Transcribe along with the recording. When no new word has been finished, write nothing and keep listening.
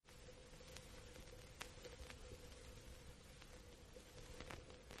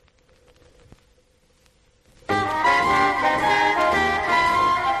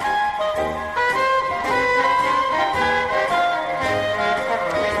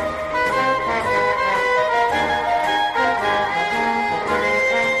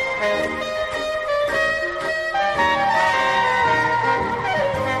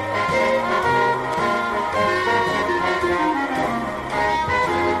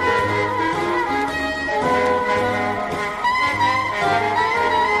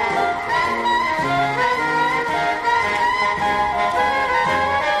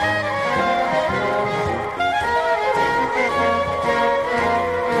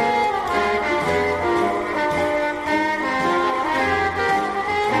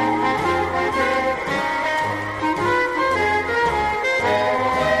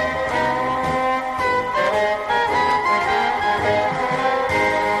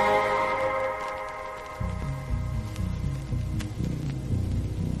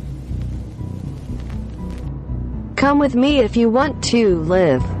Come with me if you want to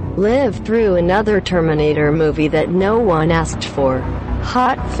live through another Terminator movie that no one asked for.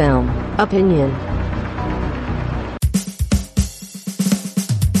 Hot Film Opinion.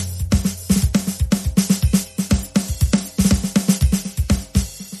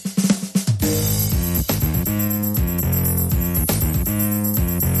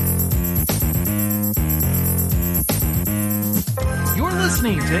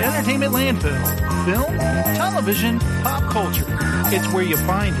 Listening to Entertainment Landfill. Film, television, pop culture. It's where you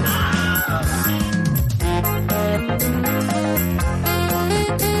find it.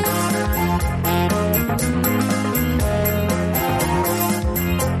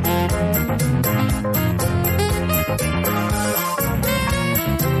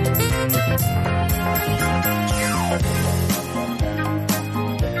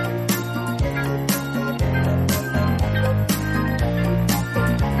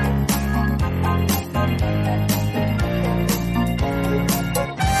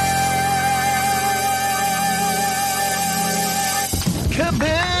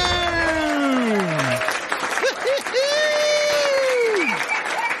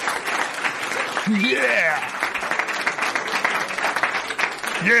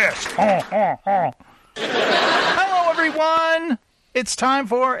 Hello, everyone. It's time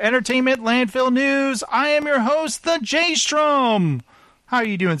for Entertainment Landfill News. I am your host, the J-Strom. How are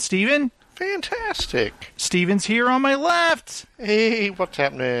you doing, Steven? Fantastic. Steven's here on my left. Hey, what's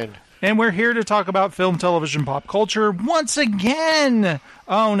happening? And we're here to talk about film, television, pop culture once again.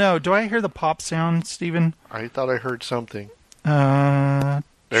 Oh, no. Do I hear the pop sound, Steven? I thought I heard something. There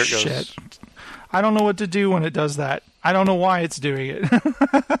it goes. Shit. I don't know what to do when it does that. I don't know why it's doing it.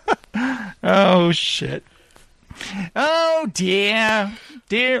 Oh, shit. Oh, dear.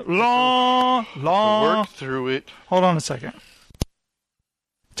 Dear law. Work through it. Hold on a second.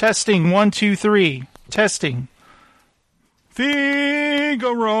 Testing, 1, 2, 3. Testing.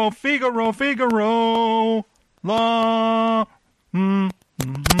 Figaro. La. The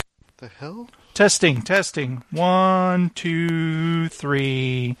hell? Testing. 1, 2,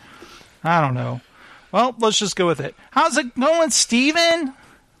 3. I don't know. Well, let's just go with it. How's it going, Steven?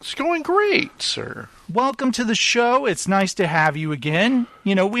 It's going great, sir. Welcome to the show. It's nice to have you again.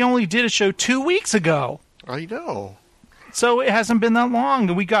 You know, we only did a show 2 weeks ago. I know. So it hasn't been that long,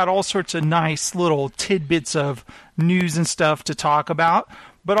 and we got all sorts of nice little tidbits of news and stuff to talk about.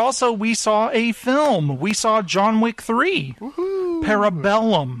 But also, we saw a film. We saw John Wick 3, Woohoo.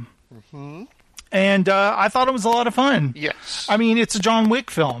 Parabellum. Mm-hmm. And I thought it was a lot of fun. Yes. I mean, it's a John Wick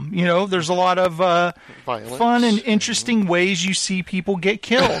film. You know, there's a lot of fun and interesting ways you see people get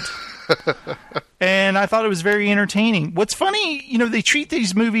killed. And I thought it was very entertaining. What's funny, you know, they treat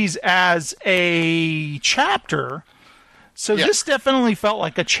these movies as a chapter. So this definitely felt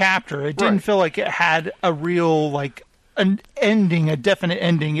like a chapter. It didn't feel like it had a real, like, an ending, a definite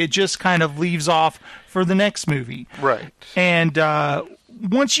ending. It just kind of leaves off for the next movie. Right. And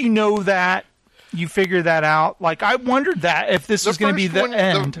once you know that, you figure that out. Like, I wondered that if this was going to be the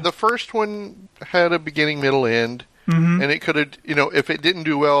end. The first one had a beginning, middle, end. Mm-hmm. And it could have, you know, if it didn't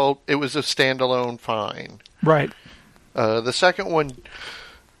do well, it was a standalone fine. Right. The second one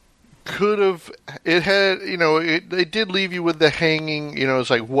could have, it had, you know, it did leave you with the hanging, you know, it's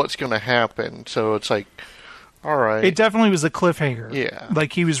like, what's going to happen? So it's like, all right. It definitely was a cliffhanger. Yeah.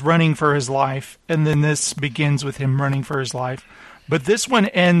 Like, he was running for his life, and then this begins with him running for his life. But this one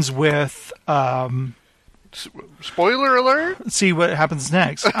ends with... spoiler alert? See what happens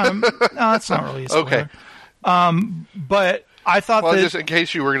next. No, that's not really a spoiler. Okay. But I thought well, that... just in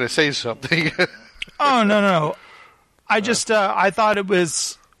case you were going to say something. Oh, no. I just, I thought it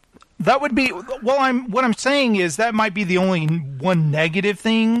was... That would be... Well, what I'm saying is that might be the only one negative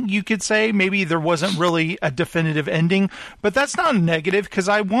thing you could say. Maybe there wasn't really a definitive ending. But that's not a negative, because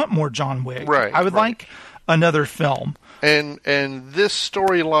I want more John Wick. Right. I would like another film. And this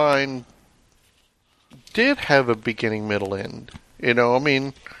storyline did have a beginning, middle, end. You know, I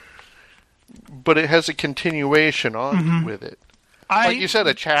mean, but it has a continuation on with it. Like you said,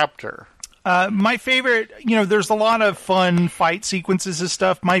 a chapter. My favorite, you know, there's a lot of fun fight sequences and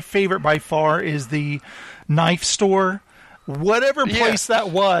stuff. My favorite by far is the knife store. Whatever place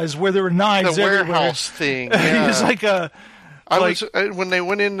that was where there were knives the everywhere. warehouse thing. Yeah. It's like a... when they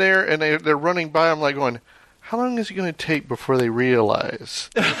went in there and they're running by, I'm like going... How long is it going to take before they realize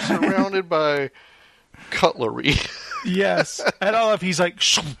they're surrounded by cutlery? Yes. And I love, he's like,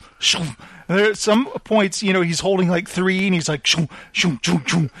 shoo, shoo. There at some points, you know, he's holding like 3 and he's like, shoo, shoo, shoo,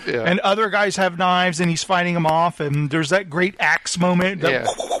 shoo. Yeah. And other guys have knives and he's fighting them off. And there's that great axe moment.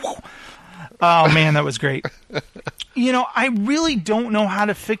 Oh, man, that was great. You know, I really don't know how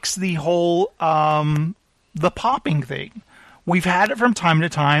to fix the whole the popping thing. We've had it from time to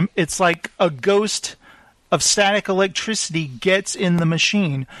time. It's like a ghost of static electricity gets in the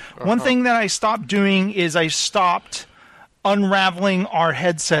machine. One thing that I stopped doing is I stopped unraveling our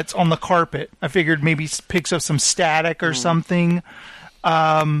headsets on the carpet. I figured maybe picks up some static or something.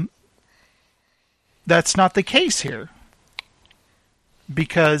 That's not the case here,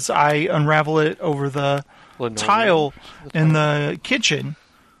 because I unravel it over the tile in the kitchen.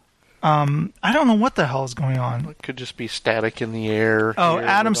 I don't know what the hell is going on. It could just be static in the air. Oh,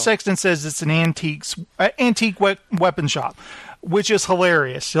 Adam Sexton says it's an antique weapon shop, which is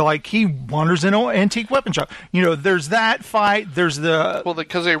hilarious. So, like, he wanders into an antique weapon shop. You know, there's that fight. There's the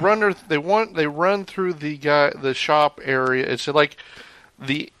because they run through the shop area. It's like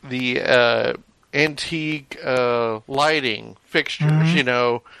the antique lighting fixtures, you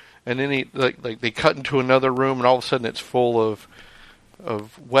know, and then they cut into another room, and all of a sudden it's full of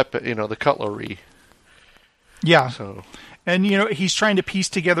weapon, you know, the cutlery. Yeah. So, and you know, he's trying to piece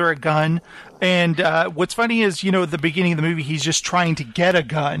together a gun. And what's funny is, you know, at the beginning of the movie, he's just trying to get a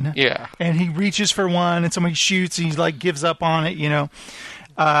gun. Yeah. And he reaches for one, and somebody shoots, and he like gives up on it. You know,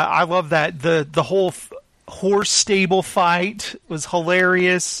 I love that. The whole horse stable fight was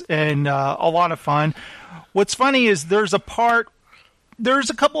hilarious and a lot of fun. What's funny is there's a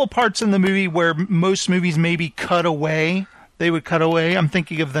couple of parts in the movie where most movies maybe cut away. They would cut away. I'm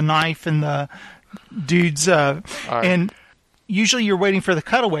thinking of the knife and the dudes, and usually you're waiting for the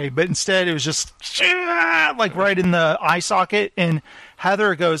cutaway, but instead it was just like right in the eye socket. And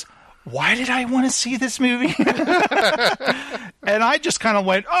Heather goes, "Why did I want to see this movie?" And I just kind of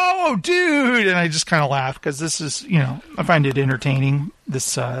went, "Oh, dude!" And I just kind of laughed because this is, you know, I find it entertaining.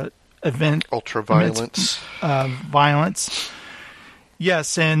 This event, ultra-violence, violence.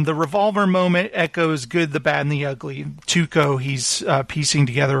 Yes, and the revolver moment echoes Good, the Bad, and the Ugly. Tuco, he's piecing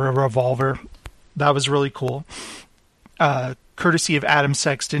together a revolver. That was really cool. Courtesy of Adam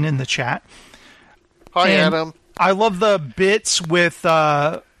Sexton in the chat. Hi, and Adam. I love the bits with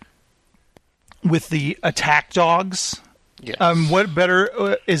the attack dogs. Yes. What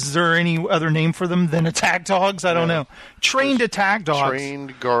better, is there any other name for them than attack dogs? I don't know. Trained attack dogs.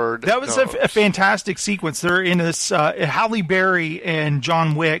 Trained guard That was a fantastic sequence. They're in this, Halle Berry and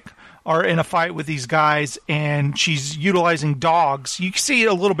John Wick are in a fight with these guys, and she's utilizing dogs. You can see it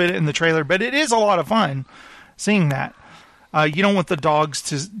a little bit in the trailer, but it is a lot of fun seeing that. You don't want the dogs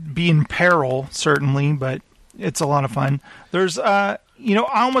to be in peril, certainly, but it's a lot of fun. There's, you know,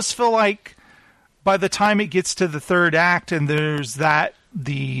 I almost feel like by the time it gets to the third act and there's those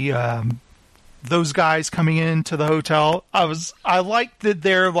guys coming into the hotel, I like that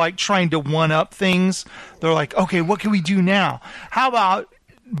they're like trying to one up things. They're like, okay, what can we do now? How about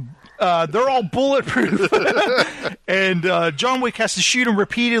they're all bulletproof, and John Wick has to shoot him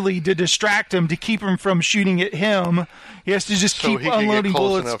repeatedly to distract him, to keep him from shooting at him. He has to just keep unloading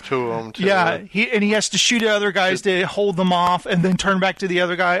bullets. Enough to him he has to shoot at other guys to hold them off, and then turn back to the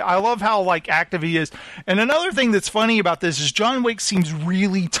other guy. I love how like active he is. And another thing that's funny about this is John Wick seems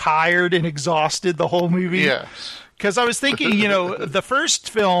really tired and exhausted the whole movie. Yes. Because I was thinking, you know, the first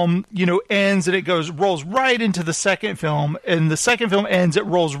film, you know, ends and it rolls right into the second film, and the second film ends, it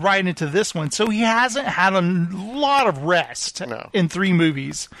rolls right into this one. So he hasn't had a lot of rest in 3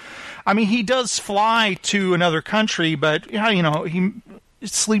 movies. I mean, he does fly to another country, but, you know, he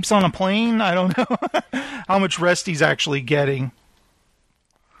sleeps on a plane. I don't know how much rest he's actually getting.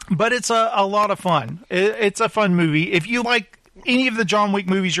 But it's a lot of fun. It's a fun movie. If you like any of the John Wick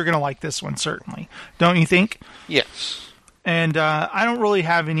movies, you're going to like this one, certainly. Don't you think? Yes. And I don't really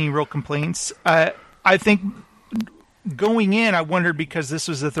have any real complaints. I think going in, I wondered, because this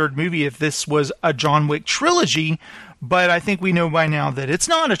was the third movie, if this was a John Wick trilogy. But I think we know by now that it's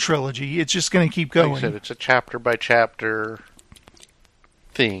not a trilogy. It's just going to keep going. Like I said, it's a chapter-by-chapter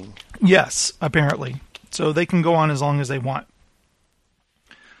thing. Yes, apparently. So they can go on as long as they want.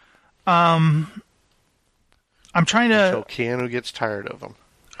 I'm trying to... Until Keanu gets tired of them.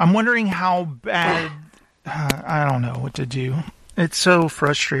 I'm wondering how bad... I don't know what to do. It's so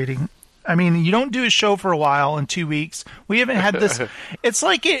frustrating. I mean, you don't do a show for a while in 2 weeks. We haven't had this. It's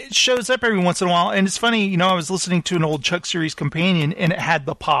like it shows up every once in a while. And it's funny, you know, I was listening to an old Chuck Series Companion, and it had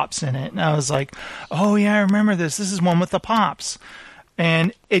the Pops in it. And I was like, oh, yeah, I remember this. This is one with the Pops.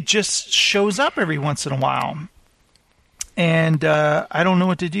 And it just shows up every once in a while. And I don't know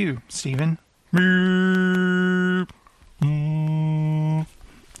what to do, Steven.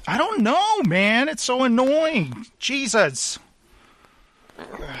 I don't know, man. It's so annoying. Jesus.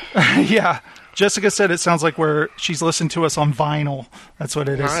 Yeah. Jessica said it sounds like she's listened to us on vinyl. That's what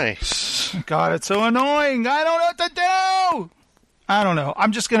it is. Nice. God, it's so annoying. I don't know what to do. I don't know.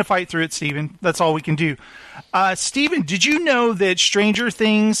 I'm just going to fight through it, Steven. That's all we can do. Steven, did you know that Stranger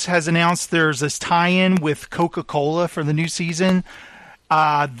Things has announced there's this tie-in with Coca-Cola for the new season?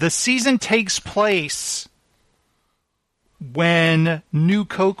 The season takes place when New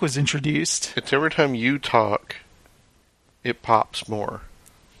Coke was introduced. It's every time you talk, it pops more.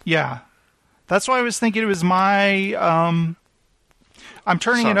 Yeah. That's why I was thinking it was my... I'm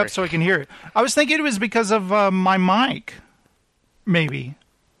turning it up so I can hear it. I was thinking it was because of my mic. Maybe.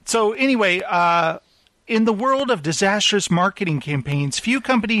 So anyway, in the world of disastrous marketing campaigns, few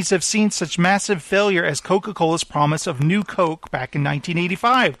companies have seen such massive failure as Coca-Cola's promise of New Coke back in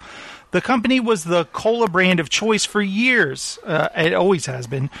 1985. The company was the cola brand of choice for years. It always has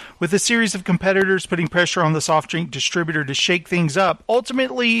been, with a series of competitors putting pressure on the soft drink distributor to shake things up,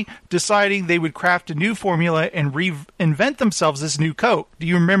 ultimately deciding they would craft a new formula and reinvent themselves as New Coke. Do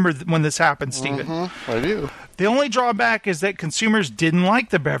you remember when this happened, Stephen? Mm-hmm, I do. The only drawback is that consumers didn't like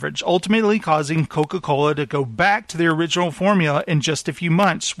the beverage, ultimately causing Coca-Cola to go back to their original formula in just a few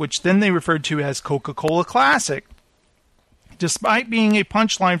months, which then they referred to as Coca-Cola Classic. Despite being a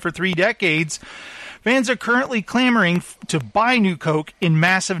punchline for 3 decades, fans are currently clamoring to buy New Coke in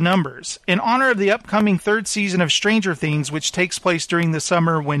massive numbers. In honor of the upcoming 3rd season of Stranger Things, which takes place during the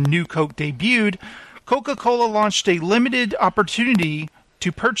summer when New Coke debuted, Coca-Cola launched a limited opportunity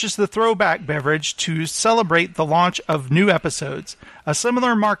to purchase the throwback beverage to celebrate the launch of new episodes. A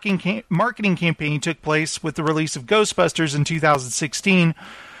similar marketing campaign took place with the release of Ghostbusters in 2016,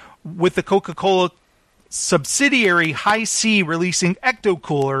 with the Coca-Cola subsidiary Hi-C releasing Ecto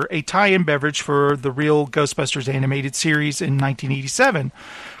Cooler, a tie-in beverage for the real Ghostbusters animated series in 1987.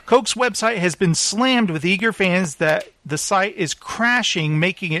 Coke's website has been slammed with eager fans that the site is crashing,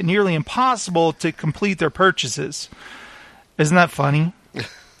 making it nearly impossible to complete their purchases. Isn't that funny?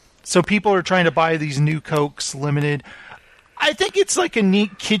 So people are trying to buy these New Cokes limited. I think it's like a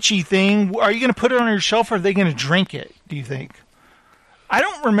neat, kitschy thing. Are you going to put it on your shelf, or are they going to drink it, do you think? I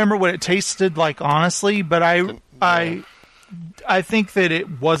don't remember what it tasted like, honestly, but I think that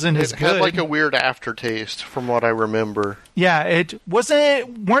it wasn't as good. It had like a weird aftertaste, from what I remember. Yeah, it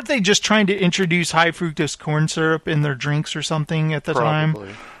wasn't. Weren't they just trying to introduce high fructose corn syrup in their drinks or something at the time?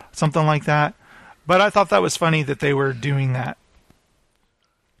 Something like that. But I thought that was funny that they were doing that.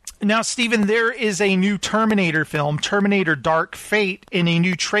 Now, Stephen, there is a new Terminator film, Terminator Dark Fate, and a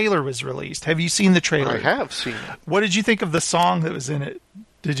new trailer was released. Have you seen the trailer? I have seen it. What did you think of the song that was in it?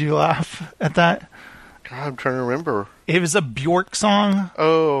 Did you laugh at that? God, I'm trying to remember. It was a Bjork song.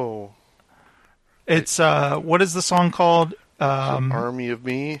 Oh. It's, what is the song called? Army of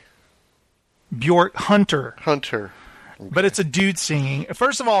Me? Bjork Hunter. Hunter. Okay. But it's a dude singing.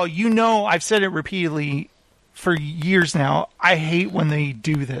 First of all, I've said it repeatedly for years now, I hate when they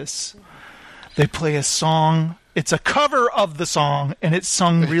do this. They play a song. It's a cover of the song, and it's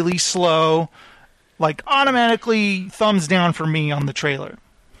sung really slow. Like, automatically thumbs down for me on the trailer.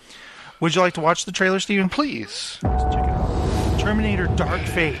 Would you like to watch the trailer, Steven? Please. Let's check it out. Terminator Dark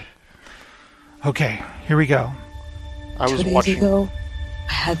Fate. Okay, here we go. I was 2 days watching. ago,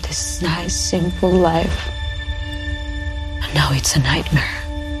 I had this nice, simple life. And now it's a nightmare.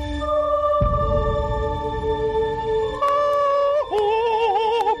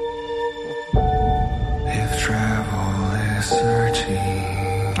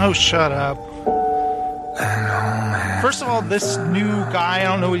 Oh, shut up. First of all, this new guy, I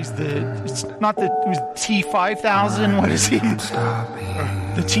don't know, he's T5000. What is he?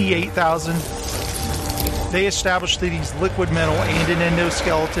 The T8000. They established that he's liquid metal and an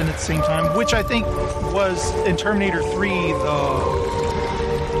endoskeleton at the same time, which I think was in Terminator 3, the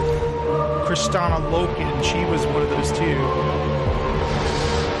Kristana Loken. She was one of those two.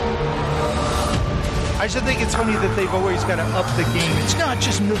 I just think it's funny that they've always got to up the game. It's not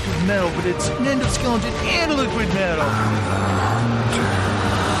just liquid metal, but it's an endoskeleton and liquid metal.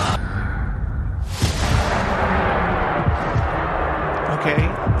 Okay,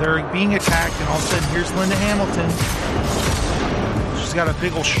 they're being attacked, and all of a sudden, here's Linda Hamilton. She's got a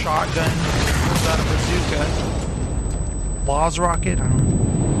big old shotgun, pulls out a bazooka. Laws rocket, I don't know.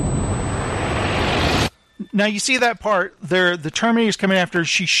 Now, you see that part, the Terminator's coming after her.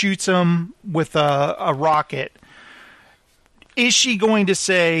 She shoots him with a rocket. Is she going to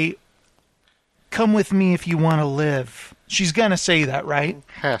say, come with me if you want to live? She's going to say that, right?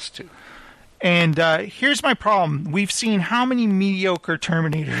 Has to. And here's my problem. We've seen how many mediocre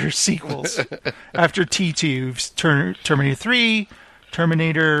Terminator sequels after T2? Terminator 3,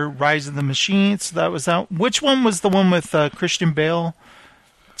 Terminator Rise of the Machines. That was out. Which one was the one with Christian Bale?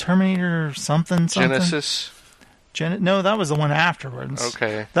 Terminator something? Genesis? No, that was the one afterwards.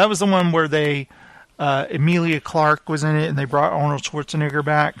 Okay. That was the one where they Emilia Clarke was in it, and they brought Arnold Schwarzenegger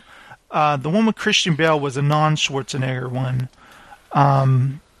back. The one with Christian Bale was a non-Schwarzenegger one.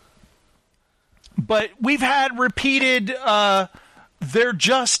 But we've had repeated... they're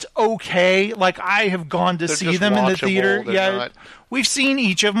just okay. Like, I have gone to see them in the theater. Yeah, we've seen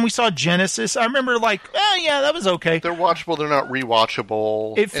each of them. We saw Genesis. I remember, like, yeah, that was okay. They're watchable. They're not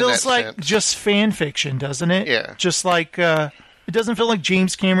rewatchable. It feels like just fan fiction, doesn't it? Yeah. Just like, it doesn't feel like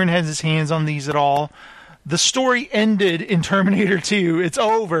James Cameron has his hands on these at all. The story ended in Terminator 2. It's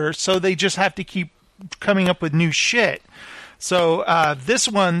over, so they just have to keep coming up with new shit. So this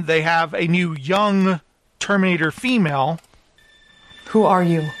one, they have a new young Terminator female. Who are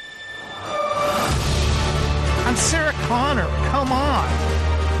you? I'm Sarah Connor. Come on.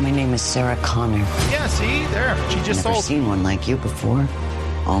 My name is Sarah Connor. Yeah, see? There. She just Never seen one like you before.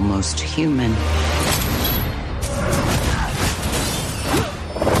 Almost human.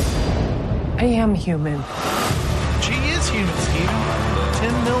 I am human. She is human, Steven.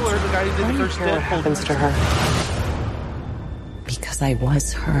 Tim Miller, the guy who did the first Deadpool. What happens to her? Because I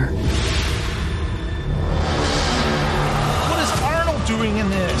was her. What is Arnold doing in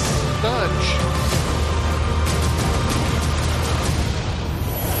this? Dutch.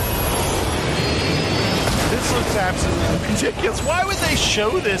 This looks absolutely ridiculous. Why would they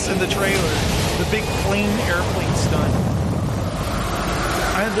show this in the trailer? The big plane airplane stunt.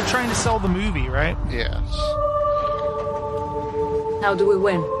 They're trying to sell the movie, right? Yes. How do we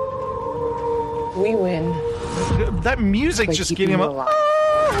win? We win. That music By just keeping getting him you up.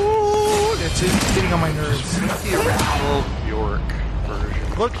 alive. It's getting on my nerves. The original Bjork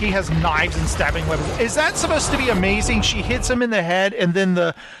version. Look, he has knives and stabbing weapons. Is that supposed to be amazing? She hits him in the head, and then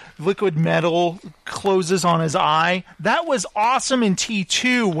the liquid metal closes on his eye. That was awesome in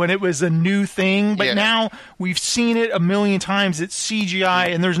T2 when it was a new thing, but now we've seen it a million times. It's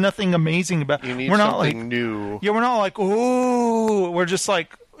CGI, and there's nothing amazing about it. You need we're something not like, new. Yeah, we're not like, ooh. We're just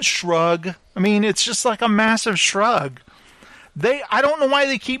like, shrug. I mean, it's just like a massive shrug. I don't know why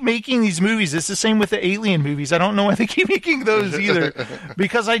they keep making these movies. It's the same with the Alien movies. I don't know why they keep making those either.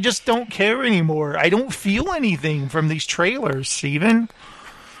 Because I just don't care anymore. I don't feel anything from these trailers, Steven.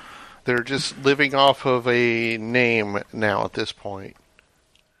 They're just living off of a name now at this point.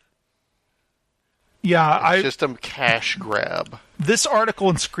 Yeah, it's just a cash grab. This article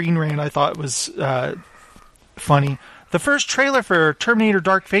in Screen Rant I thought was funny. The first trailer for Terminator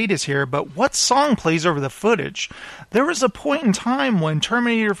Dark Fate is here, but what song plays over the footage? There was a point in time when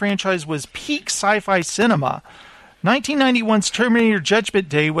Terminator franchise was peak sci-fi cinema. 1991's Terminator Judgment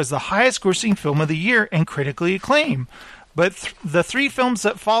Day was the highest-grossing film of the year and critically acclaimed. But the three films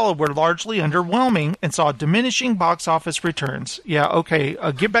that followed were largely underwhelming and saw diminishing box office returns. Yeah, okay,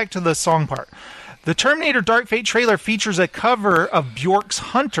 get back to the song part. The Terminator Dark Fate trailer features a cover of Bjork's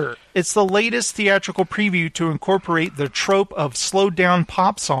Hunter. It's the latest theatrical preview to incorporate the trope of slowed-down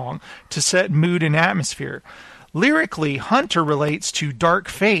pop song to set mood and atmosphere. Lyrically, Hunter relates to Dark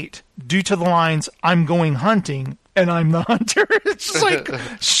Fate due to the lines, "I'm going hunting, and I'm the hunter." It's just like,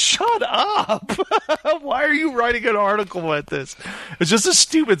 shut up. Why are you writing an article about this? It's just a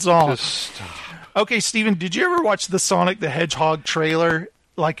stupid song. Okay, Steven, did you ever watch the Sonic the Hedgehog trailer?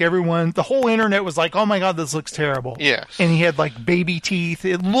 Like everyone, the whole internet was like, oh my God, this looks terrible. Yes. And he had like baby teeth.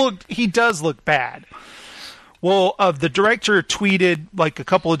 He does look bad. Well, the director tweeted like a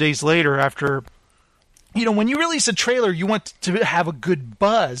couple of days later after, when you release a trailer, you want to have a good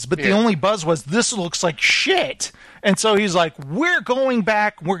buzz, but the only buzz was, this looks like shit. And so he's like, we're going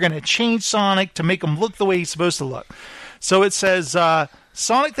back. We're going to change Sonic to make him look the way he's supposed to look. So it says,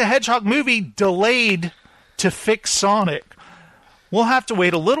 Sonic the Hedgehog movie delayed to fix Sonic. We'll have to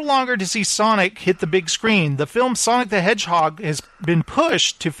wait a little longer to see Sonic hit the big screen. The film Sonic the Hedgehog has been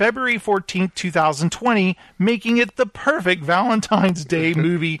pushed to February 14th, 2020, making it the perfect Valentine's Day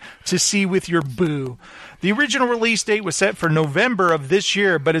movie to see with your boo. The original release date was set for November of this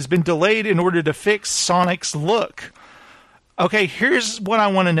year, but has been delayed in order to fix Sonic's look. Okay, here's what I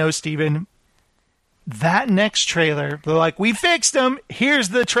want to know, Steven. That next trailer, they're like, we fixed him. Here's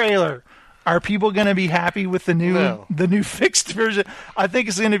the trailer. Are people going to be happy with the new fixed version? I think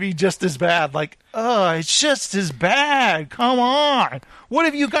it's going to be just as bad. Like, it's just as bad. Come on. What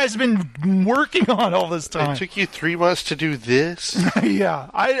have you guys been working on all this time? It took you 3 months to do this?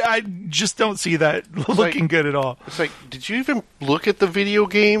 Yeah, I just don't see that looking good at all. It's like, did you even look at the video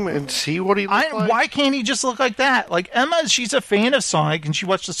game and see what he looked like? Why can't he just look like that? Like, Emma, she's a fan of Sonic, and she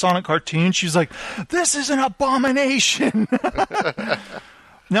watched the Sonic cartoon. She's like, this is an abomination.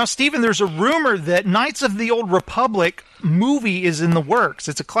 Now, Steven, there's a rumor that Knights of the Old Republic movie is in the works.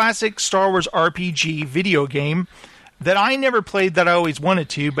 It's a classic Star Wars RPG video game. that I never played that I always wanted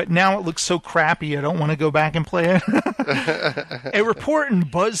to, but now it looks so crappy I don't want to go back and play it. A report in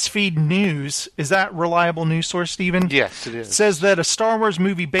BuzzFeed News, is that reliable news source, Stephen? Yes, it is. Says that a Star Wars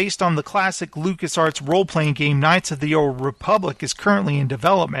movie based on the classic LucasArts role-playing game Knights of the Old Republic is currently in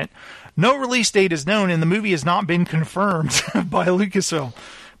development. No release date is known, and the movie has not been confirmed by Lucasfilm.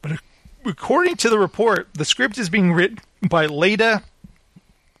 But according to the report, the script is being written by Leta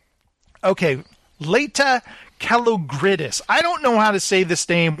Kalogridis. I don't know how to say this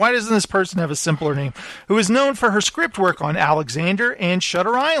name. Why doesn't this person have a simpler name? Who is known for her script work on Alexander and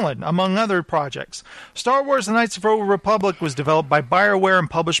Shutter Island, among other projects. Star Wars The Knights of the Old Republic was developed by BioWare and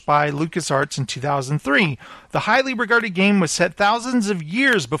published by LucasArts in 2003. The highly regarded game was set thousands of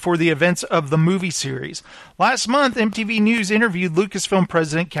years before the events of the movie series. Last month, MTV News interviewed Lucasfilm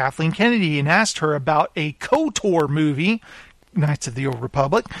president Kathleen Kennedy and asked her about a KOTOR movie, Knights of the Old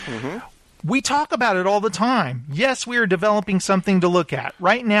Republic. Mm-hmm. We talk about it all the time. Yes, we are developing something to look at.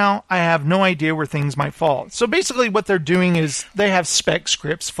 Right now, I have no idea where things might fall. So basically what they're doing is they have spec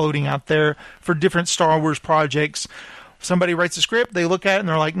scripts floating out there for different Star Wars projects. Somebody writes a script, they look at it, and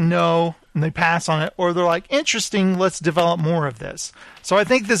they're like, no, and they pass on it. Or they're like, interesting, let's develop more of this. So I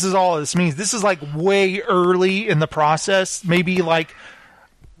think this is all this means. This is like way early in the process. Maybe like...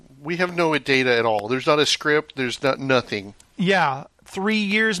 We have no data at all. There's not a script. There's nothing. Yeah. 3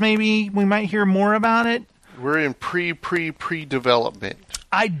 years maybe we might hear more about it. We're in pre-development.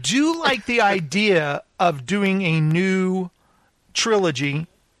 I do like the idea of doing a new trilogy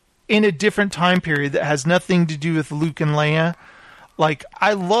in a different time period that has nothing to do with Luke and Leia. Like,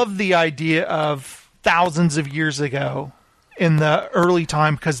 I love the idea of thousands of years ago in the early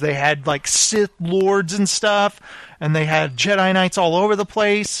time, because they had like Sith Lords and stuff, and they had Jedi Knights all over the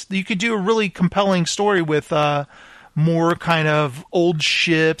place. You could do a really compelling story with more kind of old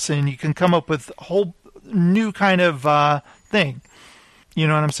ships, and you can come up with a whole new kind of thing. You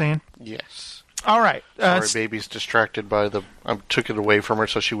know what I'm saying? Yes. All right. Sorry, baby's distracted by I took it away from her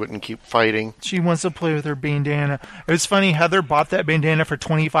so she wouldn't keep fighting. She wants to play with her bandana. It was funny, Heather bought that bandana for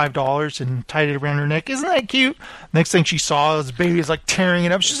 $25 and tied it around her neck. Isn't that cute? Next thing she saw, this baby is like tearing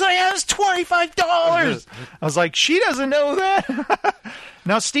it up. She's like, "That was $25. I was like, she doesn't know that.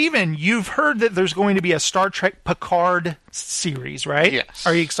 Now, Steven, you've heard that there's going to be a Star Trek Picard series, right? Yes.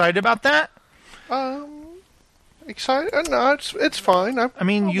 Are you excited about that? Excited? No, it's fine. I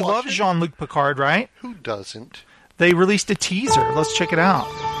mean, you love Jean-Luc Picard, right? Who doesn't? They released a teaser. Let's check it out.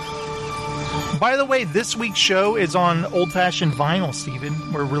 By the way, this week's show is on old-fashioned vinyl, Steven.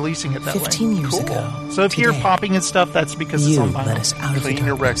 We're releasing it that 15 way. years ago. So if you're popping and stuff, that's because it's on vinyl. Let us out of the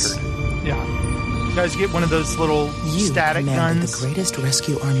your darkness. record. Yeah. You guys get one of those little static guns. The greatest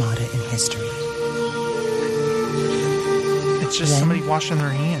rescue armada in history. It's just somebody washing their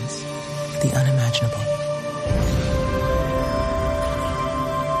hands. The unimaginable.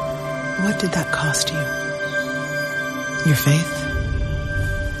 What did that cost you? Your faith?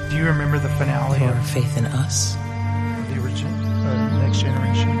 Do you remember the finale Your of faith in us? the original Next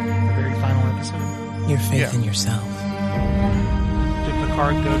Generation, the very final episode? Your faith in yourself? Did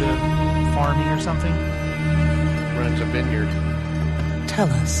Picard go to farming or something? Runs a vineyard. Tell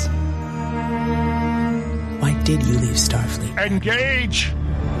us. Why did you leave Starfleet? Engage!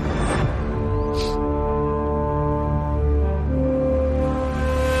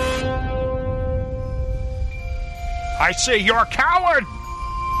 I say you're a coward!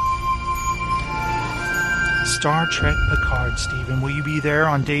 Star Trek Picard, Stephen. Will you be there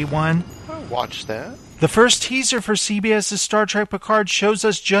on day one? I'll watch that. The first teaser for CBS's Star Trek Picard shows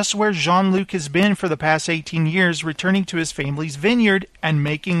us just where Jean-Luc has been for the past 18 years, returning to his family's vineyard and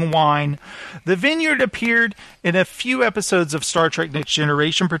making wine. The vineyard appeared in a few episodes of Star Trek Next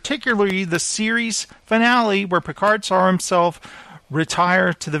Generation, particularly the series finale where Picard saw himself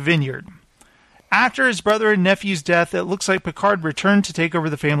retire to the vineyard. After his brother and nephew's death, it looks like Picard returned to take over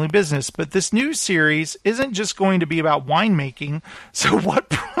the family business. But this new series isn't just going to be about winemaking. So what?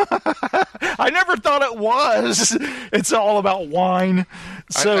 I never thought it was. It's all about wine.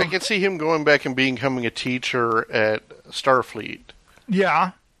 So I can see him going back and becoming a teacher at Starfleet.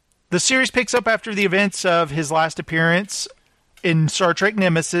 Yeah. The series picks up after the events of his last appearance in Star Trek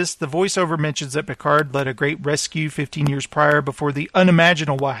Nemesis. The voiceover mentions that Picard led a great rescue 15 years prior before the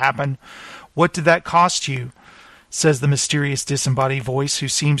unimaginable happened. What did that cost you? Says the mysterious disembodied voice who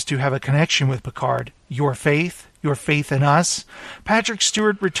seems to have a connection with Picard. Your faith in us. Patrick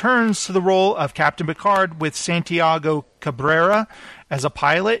Stewart returns to the role of Captain Picard with Santiago Cabrera as a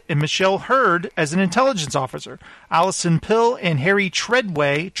pilot and Michelle Hurd as an intelligence officer. Alison Pill and Harry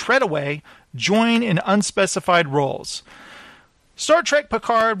Treadaway join in unspecified roles. Star Trek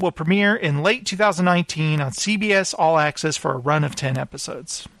Picard will premiere in late 2019 on CBS All Access for a run of 10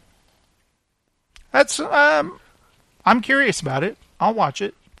 episodes. That's, I'm curious about it. I'll watch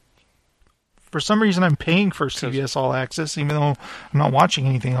it. For some reason, I'm paying for CBS All Access, even though I'm not watching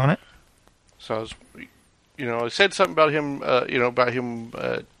anything on it. So I was, I said something about him,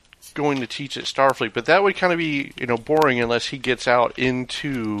 going to teach at Starfleet, but that would kind of be, boring unless he gets out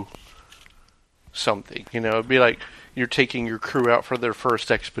into something. It'd be like you're taking your crew out for their first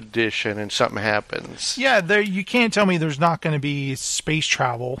expedition and something happens. Yeah, you can't tell me there's not going to be space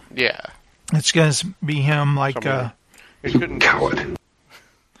travel. Yeah. It's going to be him like... Coward.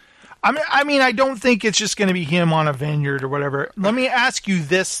 I mean, I don't think it's just going to be him on a vineyard or whatever. Let me ask you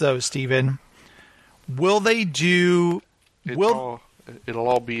this, though, Stephen. Will they do... It'll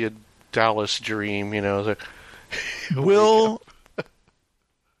all be a Dallas dream,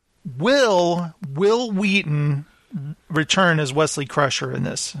 Will Wheaton return as Wesley Crusher in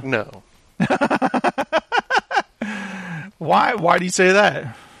this? No. Why? Why do you say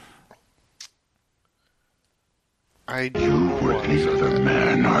that? You were the other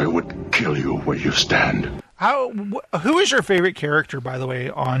man. I would kill you where you stand. Who is your favorite character, by the way,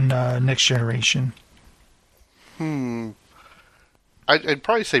 on Next Generation? I'd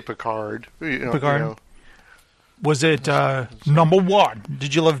probably say Picard. Picard? Was it number one?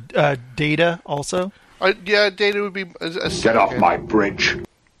 Did you love Data also? Yeah, Data would be a second. Get off my bridge.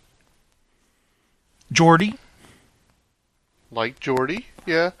 Geordi? Like Geordi,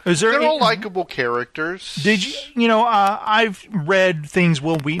 yeah. They're all likable characters. Did you, I've read things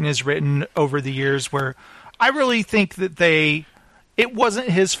Will Wheaton has written over the years where I really think that it wasn't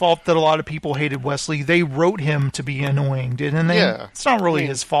his fault that a lot of people hated Wesley. They wrote him to be annoying, didn't they? Yeah. It's not really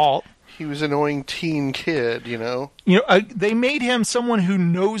his fault. He was an annoying teen kid, They made him someone who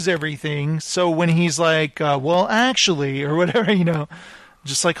knows everything, so when he's like, well, actually, or whatever,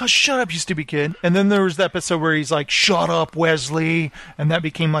 just like, oh, shut up, you stupid kid. And then there was the episode where he's like, shut up, Wesley, and that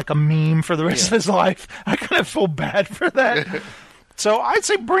became like a meme for the rest of his life. I kind of feel bad for that. So I'd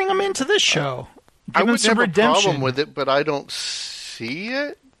say bring him into this show. I would have a problem with it, but I don't see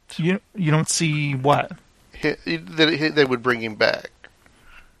it. You don't see what? That they would bring him back.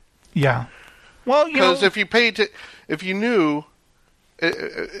 Yeah. Well, because if you knew,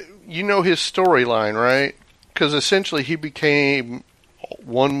 his storyline, right? Because essentially he became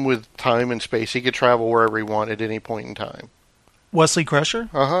one with time and space. He could travel wherever he wanted at any point in time. Wesley Crusher?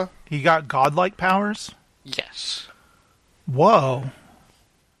 Uh-huh. He got godlike powers? Yes. Whoa.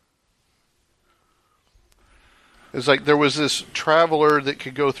 It's like there was this traveler that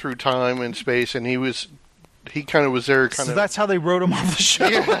could go through time and space, and he kind of was there. So that's how they wrote him off the show?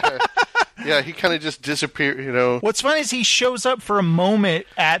 Yeah, he kind of just disappeared, What's funny is he shows up for a moment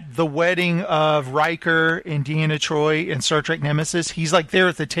at the wedding of Riker and Deanna Troi in Star Trek Nemesis. He's like there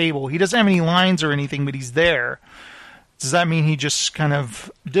at the table. He doesn't have any lines or anything, but he's there. Does that mean he just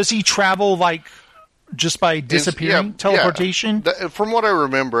does he travel like just by disappearing? Teleportation? Yeah. From what I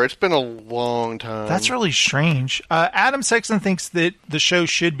remember, it's been a long time. That's really strange. Adam Sexton thinks that the show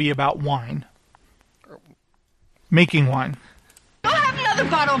should be about wine. Making wine. Go have another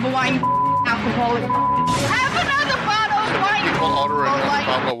bottle of wine, alcoholic. Have another bottle of wine. People order another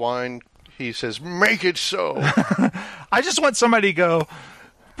bottle of wine. He says, make it so. I just want somebody to go,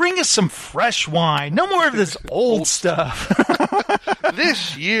 bring us some fresh wine. No more of this old stuff.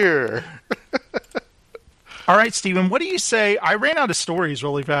 This year. All right, Stephen, what do you say? I ran out of stories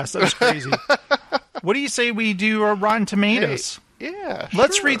really fast. That was crazy. What do you say we do Rotten Tomatoes? Hey, yeah,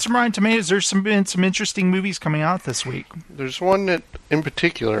 Let's read some Rotten Tomatoes. There's been some interesting movies coming out this week. There's one that, in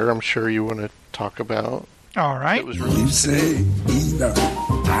particular, I'm sure you want to talk about. All right. You say either,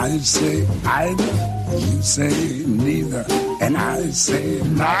 I say either. You say neither, and I say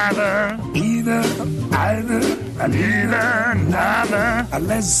neither. Either, either, and either, neither.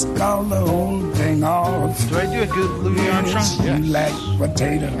 Let's call the whole thing off. Do I do a good Louis Armstrong? You like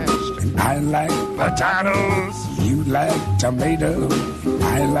potatoes, and I like potatoes. You like tomatoes,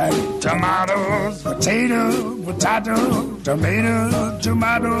 I like tomatoes. Potato, potato, tomato,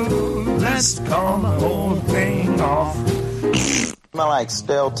 tomato. Let's call the whole thing off. Smell like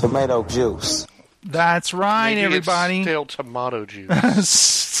stale tomato juice. That's right, Maybe everybody. It's stale tomato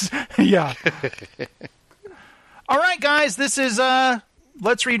juice. Yeah. All right, guys. This is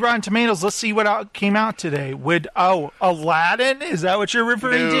Let's read Rotten Tomatoes. Let's see what came out today. Aladdin? Is that what you're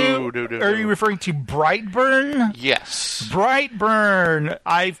referring to? No. Are you referring to Brightburn? Yes. Brightburn.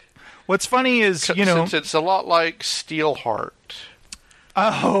 What's funny is, since it's a lot like Steelheart.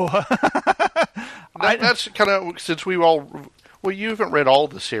 Oh. That's kind of, since we all... Well, you haven't read all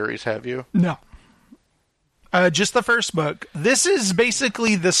the series, have you? No. Just the first book. This is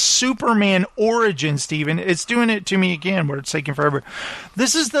basically the Superman origin, Steven. It's doing it to me again where it's taking forever.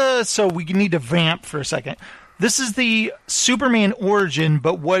 This is so we need to vamp for a second. This is the Superman origin,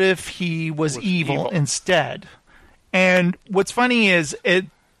 but what if he was evil instead? And what's funny is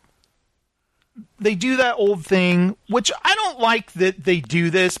they do that old thing, which I don't like that they do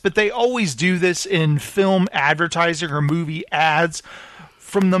this, but they always do this in film advertising or movie ads.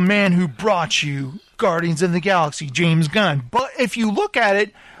 From the man who brought you Guardians of the Galaxy, James Gunn. But if you look at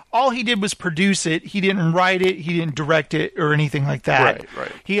it, all he did was produce it. He didn't write it. He didn't direct it or anything like that.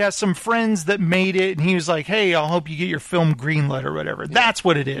 Right. He has some friends that made it, and he was like, hey, I'll help you get your film greenlit or whatever. Yeah. That's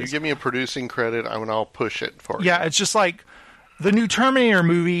what it is. You give me a producing credit, I'll push it for you. Yeah, it's just like the new Terminator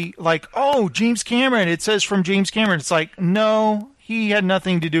movie, like, oh, James Cameron. It says from James Cameron. It's like, no, he had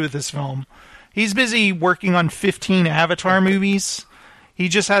nothing to do with this film. He's busy working on 15 Avatar movies. He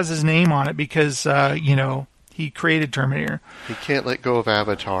just has his name on it because, he created Terminator. He can't let go of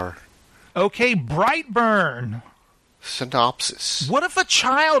Avatar. Okay, Brightburn. Synopsis. What if a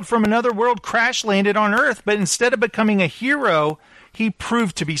child from another world crash landed on Earth, but instead of becoming a hero, he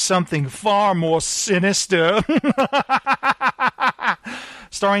proved to be something far more sinister?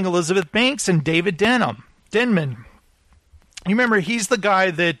 Starring Elizabeth Banks and David Denman. You remember, he's the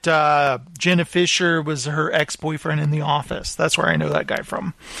guy that Jenna Fisher was her ex-boyfriend in The Office. That's where I know that guy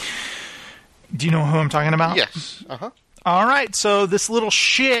from. Do you know who I'm talking about? Yes. Uh-huh. All right, so this little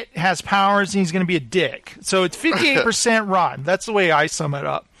shit has powers and he's going to be a dick. So it's 58% rotten. That's the way I sum it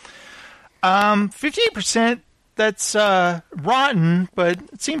up. 58%, that's rotten, but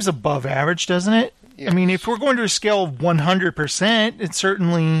it seems above average, doesn't it? Yes. I mean, if we're going to a scale of 100%, it's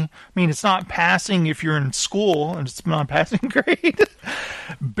certainly, it's not passing if you're in school, and it's not passing grade.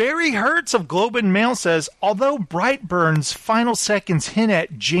 Barry Hertz of Globe and Mail says, although Brightburn's final seconds hint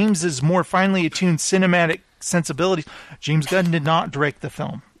at James's more finely attuned cinematic sensibilities, James Gunn did not direct the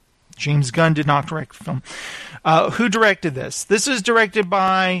film. Who directed this? This is directed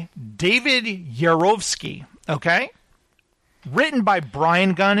by David Yarovsky, okay? Written by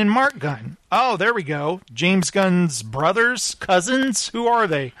Brian Gunn and Mark Gunn. Oh, there we go. James Gunn's brothers, cousins. Who are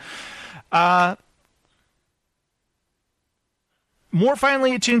they? More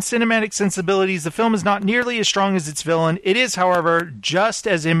finely attuned cinematic sensibilities. The film is not nearly as strong as its villain. It is, however, just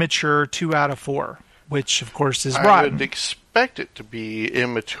as immature 2 out of 4, which, of course, is rotten. I would expect it to be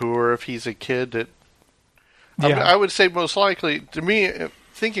immature if he's a kid. I would say most likely, to me,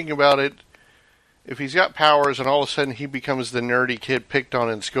 thinking about it, if he's got powers and all of a sudden he becomes the nerdy kid picked on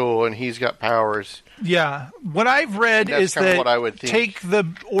in school and he's got powers. Yeah. What I've read is that what I would think. Take the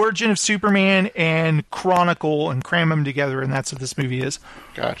origin of Superman and Chronicle and cram them together, and that's what this movie is.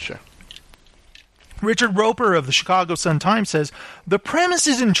 Gotcha. Richard Roper of the Chicago Sun-Times says, the premise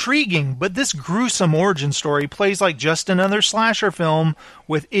is intriguing, but this gruesome origin story plays like just another slasher film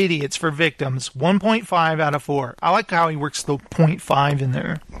with idiots for victims. 1.5 out of 4. I like how he works the 0.5 in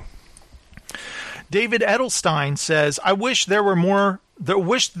there. David Edelstein says, I wish there were more to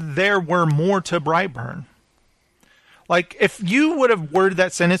Brightburn. Like, if you would have worded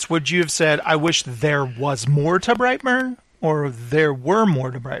that sentence, would you have said, I wish there was more to Brightburn? Or there were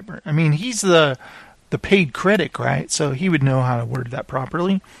more to Brightburn? I mean, he's the paid critic, right? So he would know how to word that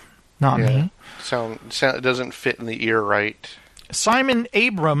properly. Not me. It doesn't fit in the ear right. Simon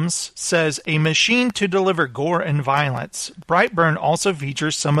Abrams says, a machine to deliver gore and violence. Brightburn also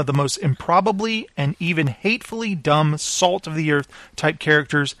features some of the most improbably and even hatefully dumb salt-of-the-earth type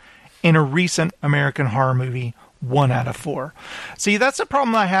characters in a recent American horror movie. 1 out of 4. See, that's a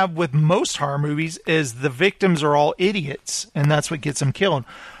problem I have with most horror movies, is the victims are all idiots, and that's what gets them killed.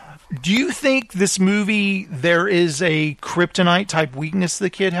 Do you think this movie, there is a kryptonite-type weakness the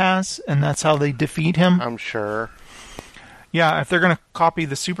kid has, and that's how they defeat him? I'm sure. Yeah, if they're going to copy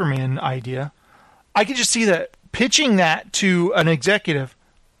the Superman idea. I could just see that, pitching that to an executive.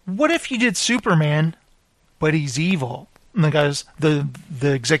 What if you did Superman, but he's evil? And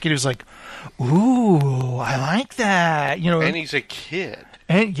the executive's like, ooh, I like that. And he's a kid.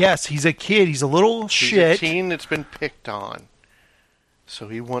 And yes, he's a kid. He's a little shit. He's a teen that's been picked on. So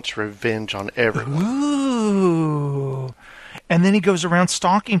he wants revenge on everyone. Ooh. And then he goes around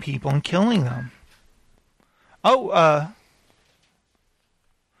stalking people and killing them. Oh,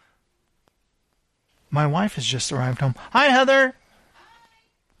 my wife has just arrived home. Hi, Heather.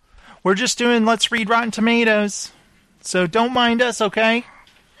 We're just doing Let's Read Rotten Tomatoes. So don't mind us, okay?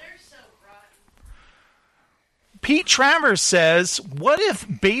 They're so rotten. Pete Travers says, what if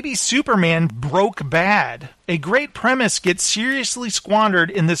Baby Superman broke bad? A great premise gets seriously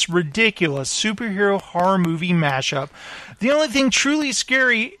squandered in this ridiculous superhero horror movie mashup. The only thing truly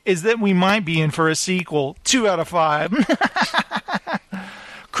scary is that we might be in for a sequel. 2 out of 5.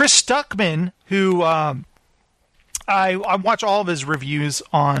 Chris Stuckman, who I watch all of his reviews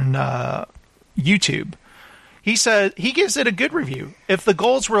on YouTube. He said he gives it a good review. If the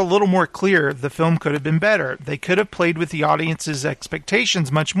goals were a little more clear, the film could have been better. They could have played with the audience's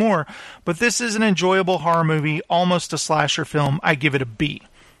expectations much more, but this is an enjoyable horror movie, almost a slasher film. I give it a B.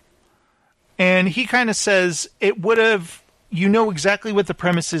 And he kind of says it would have, you know exactly what the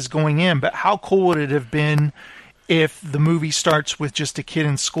premise is going in, but how cool would it have been if the movie starts with just a kid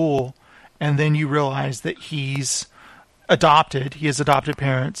in school and then you realize that he's adopted, he has adopted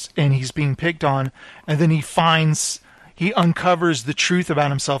parents, and he's being picked on, and then he uncovers the truth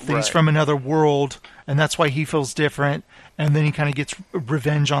about himself, that he's from another world, and that's why he feels different, and then he kind of gets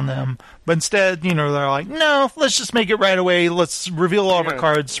revenge on them. But instead, they're like, no, let's just make it right away, let's reveal all of our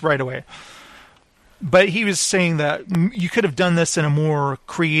cards right away. But he was saying that you could have done this in a more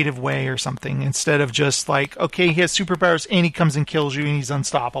creative way or something, instead of just like, okay, he has superpowers, and he comes and kills you, and he's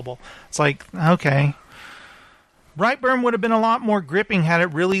unstoppable. It's like, okay. Brightburn would have been a lot more gripping had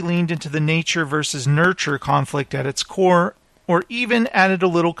it really leaned into the nature versus nurture conflict at its core, or even added a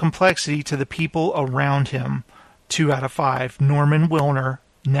little complexity to the people around him. 2 out of 5. Norman Wilner,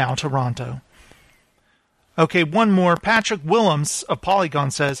 now Toronto. Okay, one more. Patrick Willems of Polygon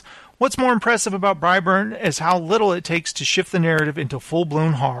says, what's more impressive about Brightburn is how little it takes to shift the narrative into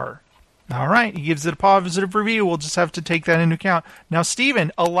full-blown horror. All right, he gives it a positive review. We'll just have to take that into account. Now,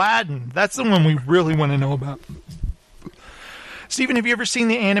 Steven, Aladdin. That's the one we really want to know about. Steven, have you ever seen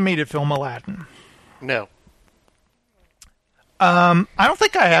the animated film Aladdin? No. I don't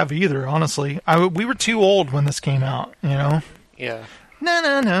think I have either, honestly. We were too old when this came out, Yeah. Na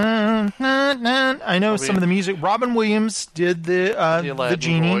na na na na. I know some of the music. Robin Williams did the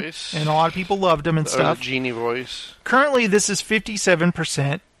genie voice, and a lot of people loved him and stuff. The genie voice. Currently, this is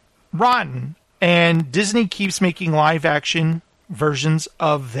 57% rotten, and Disney keeps making live-action versions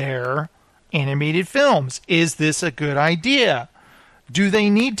of their animated films. Is this a good idea? Do they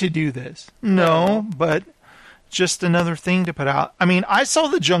need to do this? No, but just another thing to put out. I mean, I saw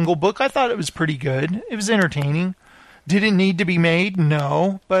The Jungle Book. I thought it was pretty good. It was entertaining. Did it need to be made?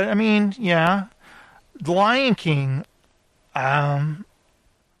 No. But, I mean, yeah. The Lion King, they're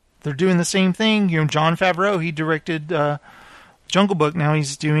doing the same thing. Jon Favreau, he directed Jungle Book. Now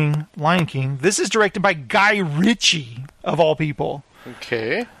he's doing Lion King. This is directed by Guy Ritchie, of all people.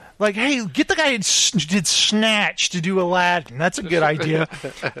 Okay. Like, hey, get the guy who did Snatch to do Aladdin. That's a good idea.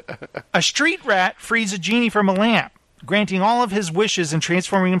 A street rat frees a genie from a lamp, granting all of his wishes and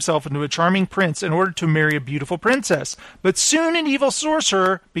transforming himself into a charming prince in order to marry a beautiful princess. But soon an evil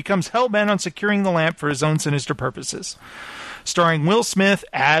sorcerer becomes hell-bent on securing the lamp for his own sinister purposes. Starring Will Smith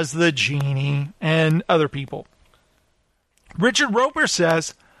as the genie and other people. Richard Roper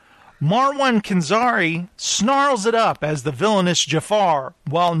says, Marwan Kenzari snarls it up as the villainous Jafar,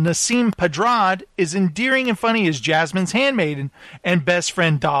 while Nassim Pedrad is endearing and funny as Jasmine's handmaiden and best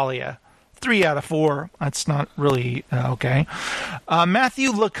friend Dahlia. 3 out of 4. That's not really okay.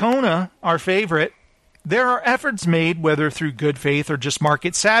 Matthew Lacona, our favorite. There are efforts made, whether through good faith or just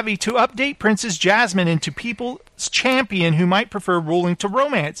market savvy, to update Princess Jasmine into people's champion who might prefer ruling to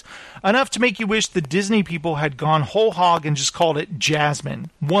romance. Enough to make you wish the Disney people had gone whole hog and just called it Jasmine.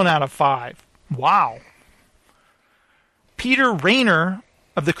 1 out of 5. Wow. Peter Rayner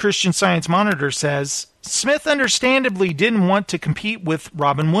of the Christian Science Monitor says, Smith understandably didn't want to compete with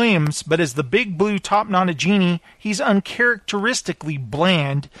Robin Williams, but as the big blue top-knotted genie, he's uncharacteristically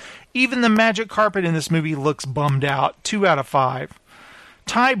bland. Even the magic carpet in this movie looks bummed out. 2 out of 5.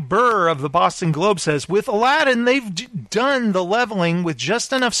 Ty Burr of the Boston Globe says, with Aladdin, they've done the leveling with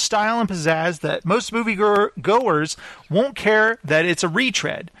just enough style and pizzazz that most moviegoers won't care that it's a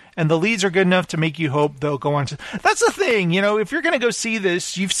retread. And the leads are good enough to make you hope they'll go on to... That's the thing, if you're going to go see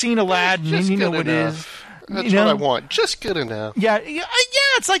this, you've seen Aladdin, and you know what it is. That's what I want. Just good enough. Yeah,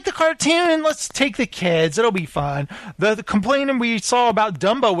 it's like the cartoon. Let's take the kids. It'll be fun. The complaining we saw about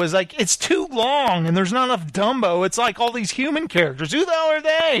Dumbo was like, it's too long, and there's not enough Dumbo. It's like all these human characters. Who the hell are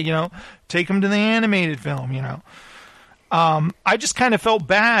they? Take them to the animated film, I just kind of felt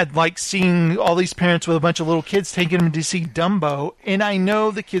bad, like seeing all these parents with a bunch of little kids taking them to see Dumbo, and I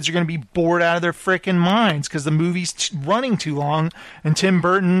know the kids are going to be bored out of their frickin' minds because the movie's running too long, and Tim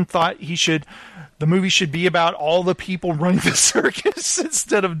Burton thought the movie should be about all the people running the circus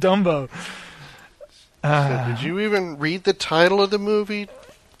instead of Dumbo. So did you even read the title of the movie?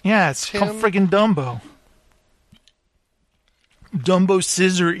 Yeah, it's called friggin' Dumbo. Dumbo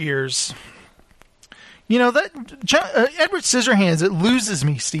Scissor Ears. You know, that Edward Scissorhands, it loses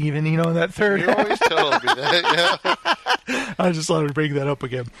me, Steven, you know, that third. You always tell me that, yeah. I just thought I'd bring that up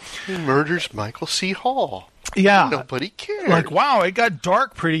again. He murders Michael C. Hall. Yeah. Nobody cared. Like, wow, it got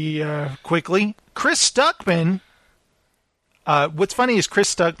dark pretty quickly. Chris Stuckman. What's funny is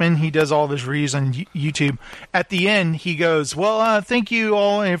Chris Stuckman, he does all of his reviews on YouTube. At the end, he goes, well, thank you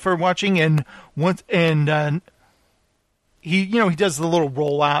all for watching, he does the little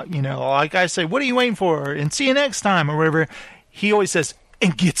rollout, like I say, what are you waiting for? And see you next time, or whatever. He always says,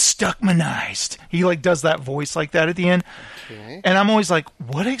 and get Stuckmanized. He does that voice like that at the end. Okay. And I'm always like,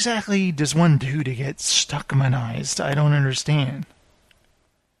 what exactly does one do to get Stuckmanized? I don't understand.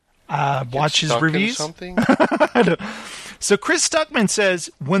 Watch his reviews. Something? So Chris Stuckman says,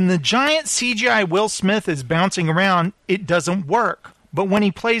 when the giant CGI Will Smith is bouncing around, it doesn't work. But when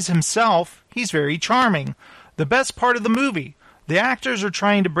he plays himself, he's very charming. The best part of the movie, the actors are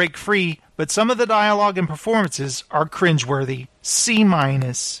trying to break free, but some of the dialogue and performances are cringeworthy. C-.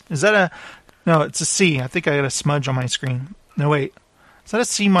 Is that a... No, it's a C. I think I got a smudge on my screen. No, wait. Is that a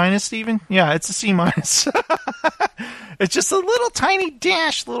C-, Steven? Yeah, it's a C-. It's just a little tiny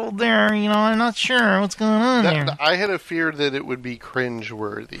dash little there, I'm not sure what's going on there. I had a fear that it would be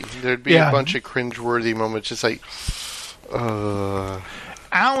cringeworthy. There'd be a bunch of cringeworthy moments, just like...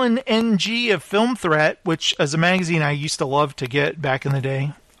 Alan Ng of Film Threat, which as a magazine I used to love to get back in the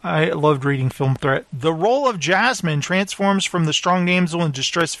day. I loved reading Film Threat. The role of Jasmine transforms from the strong damsel in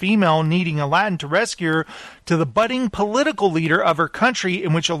distress female needing Aladdin to rescue her to the budding political leader of her country,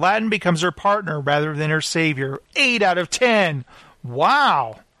 in which Aladdin becomes her partner rather than her savior. 8 out of 10.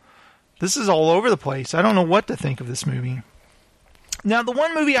 Wow. This is all over the place. I don't know what to think of this movie. Now, the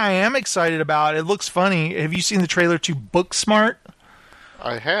one movie I am excited about, it looks funny. Have you seen the trailer to Booksmart?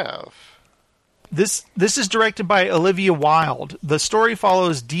 I have. This is directed by Olivia Wilde. The story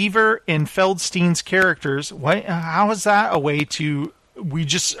follows Deaver and Feldstein's characters. How is that a way to... We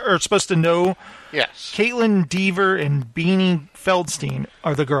just are supposed to know... Yes. Caitlin Deaver and Beanie Feldstein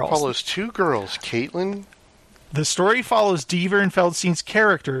are the girls. Follows two girls, Caitlin... The story follows Deaver and Feldstein's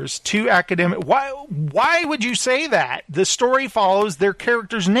characters, two academic... Why would you say that? The story follows their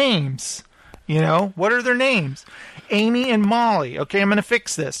characters' names. What are their names? Amy and Molly. Okay, I'm going to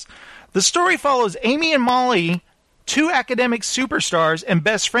fix this. The story follows Amy and Molly, two academic superstars and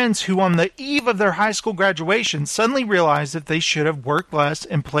best friends who, on the eve of their high school graduation, suddenly realize that they should have worked less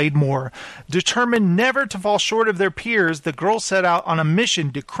and played more. Determined never to fall short of their peers, the girls set out on a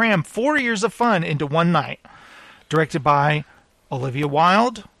mission to cram 4 years of fun into one night. Directed by Olivia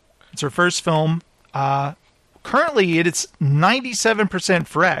Wilde. It's her first film. Currently, it's 97%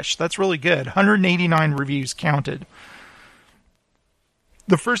 fresh. That's really good. 189 reviews counted.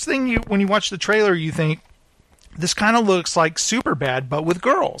 The first thing when you watch the trailer, you think, this kind of looks like Superbad, but with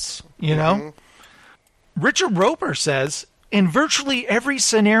girls, Mm-hmm. Richard Roper says, in virtually every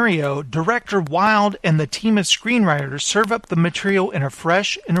scenario, director Wilde and the team of screenwriters serve up the material in a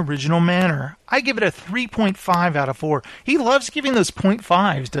fresh and original manner. I give it a 3.5 out of 4. He loves giving those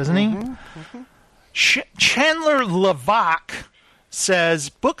 0.5s, doesn't he? Mm-hmm. Chandler Lavac says,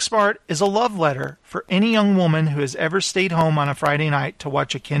 Booksmart is a love letter for any young woman who has ever stayed home on a Friday night to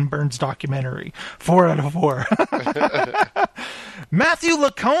watch a Ken Burns documentary. 4 out of 4. Matthew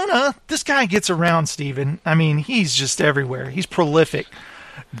Lacona, this guy gets around, Stephen. I mean, he's just everywhere. He's prolific.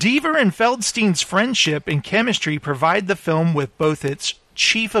 Deaver and Feldstein's friendship and chemistry provide the film with both its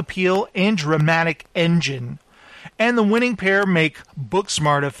chief appeal and dramatic engine. And the winning pair make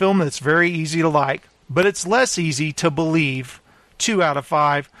Booksmart a film that's very easy to like, but it's less easy to believe. 2 out of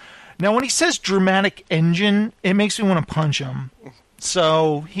 5. Now, when he says dramatic engine, it makes me want to punch him.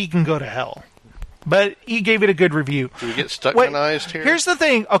 So he can go to hell. But he gave it a good review. Do we get Stuckmanized here? Here's the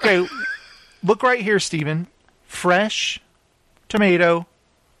thing. Okay, look right here, Stephen. Fresh tomato,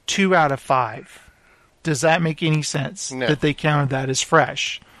 2 out of 5. Does that make any sense? No. That they counted that as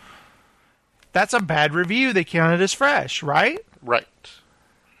fresh? That's a bad review. They counted as fresh, right? Right.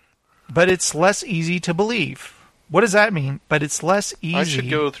 But it's less easy to believe. What does that mean? But it's less easy. I should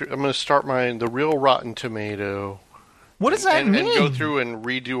go through... I'm going to start the real Rotten Tomato. What does that mean? And go through and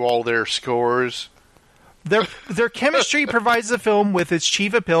redo all their scores. Their chemistry provides the film with its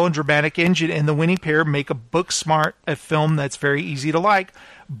chief appeal and dramatic engine, and the winning pair make a Booksmart, a film that's very easy to like,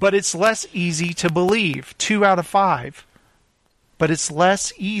 but it's less easy to believe. 2 out of 5. But it's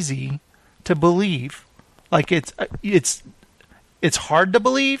less easy to believe. Like it's hard to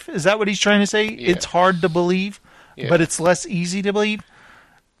believe? Is that what he's trying to say? Yeah. It's hard to believe, but it's less easy to believe?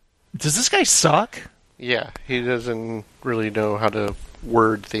 Does this guy suck? Yeah, he doesn't really know how to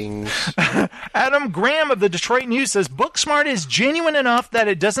word things. Adam Graham of the Detroit News says, Booksmart is genuine enough that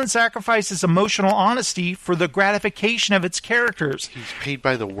it doesn't sacrifice its emotional honesty for the gratification of its characters. He's paid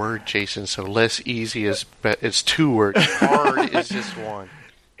by the word, Jason, so less easy is 2 words. Hard is just 1.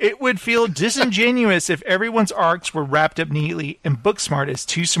 It would feel disingenuous if everyone's arcs were wrapped up neatly, and Booksmart is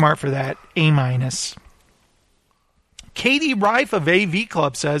too smart for that. A-. Katie Rife of AV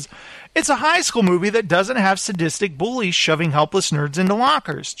Club says, it's a high school movie that doesn't have sadistic bullies shoving helpless nerds into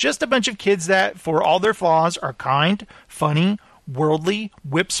lockers. Just a bunch of kids that, for all their flaws, are kind, funny, worldly,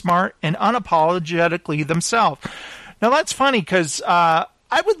 whip-smart, and unapologetically themselves. Now, that's funny because I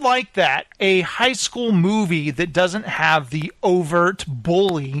would like that. A high school movie that doesn't have the overt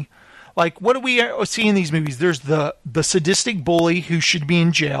bully. Like, what do we see in these movies? There's the sadistic bully who should be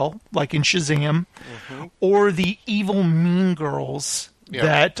in jail, like in Shazam, or the evil mean girls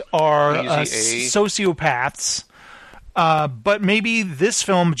that are sociopaths. But maybe this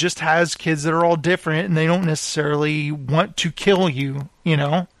film just has kids that are all different and they don't necessarily want to kill you, you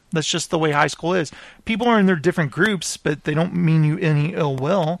know? That's just the way high school is. People are in their different groups, but they don't mean you any ill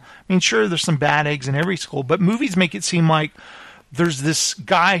will. I mean, sure, there's some bad eggs in every school, but movies make it seem like there's this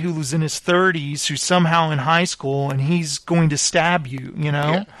guy who's in his 30s who's somehow in high school and he's going to stab you, you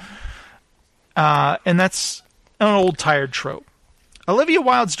know? Yeah. And that's an old tired trope. Olivia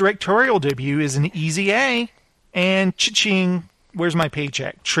Wilde's directorial debut is an easy A, and cha-ching, where's my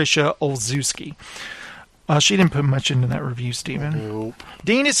paycheck? Trisha Olszewski. She didn't put much into that review, Stephen. Nope.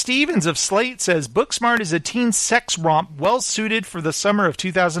 Dana Stevens of Slate says, Booksmart is a teen sex romp well-suited for the summer of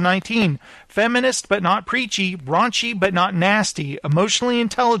 2019. Feminist but not preachy, raunchy but not nasty, emotionally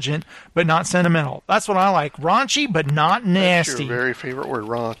intelligent but not sentimental. That's what I like. Raunchy but not nasty. That's your very favorite word,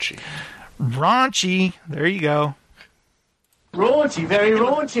 raunchy. Raunchy. There you go. Raunchy, very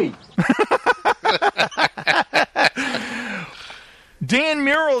raunchy. Dan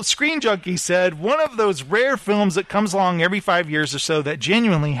Murrell of Screen Junkie said, one of those rare films that comes along every 5 years or so that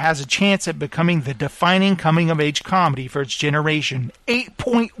genuinely has a chance at becoming the defining coming-of-age comedy for its generation.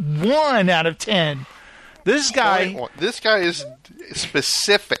 8.1 out of 10. This guy is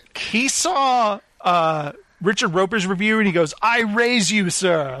specific. He saw Richard Roper's review and he goes, I raise you,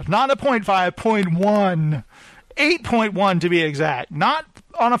 sir. Not a 0.5, 0.1. 8.1 to be exact. Not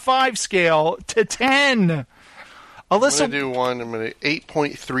on a 5 scale to 10. Alyssa, I'm going to do one. I'm going to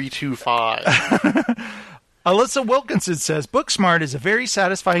 8.325. Alyssa Wilkinson says, Booksmart is a very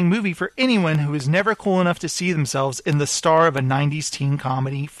satisfying movie for anyone who is never cool enough to see themselves in the star of a 90s teen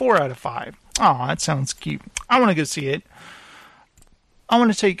comedy. 4 out of 5. Oh, that sounds cute. I want to go see it. I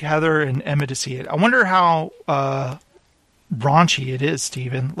want to take Heather and Emma to see it. I wonder how raunchy it is,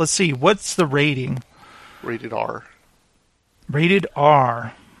 Stephen. Let's see. What's the rating? Rated R. Rated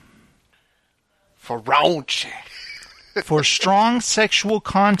R. For raunchy. For strong sexual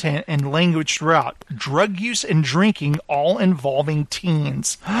content and language throughout. Drug use and drinking all involving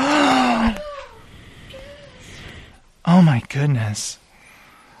teens. Oh my goodness.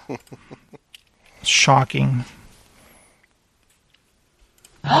 Shocking.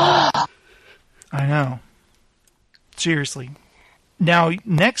 I know. Seriously. Now,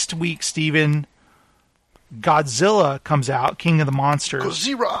 next week, Stephen, Godzilla comes out, King of the Monsters.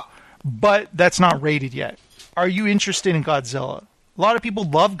 Godzilla! But that's not rated yet. Are you interested in Godzilla? A lot of people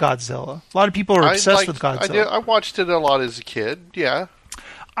love Godzilla. A lot of people are obsessed with Godzilla. I watched it a lot as a kid, yeah.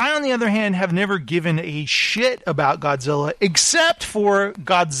 I, on the other hand, have never given a shit about Godzilla, except for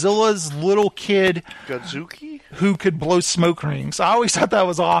Godzilla's little kid... Godzuki? Who could blow smoke rings. I always thought that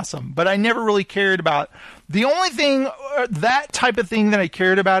was awesome, but I never really cared about... The only thing, that type of thing that I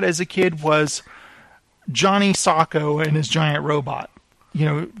cared about as a kid was Johnny Sacco and his giant robot. You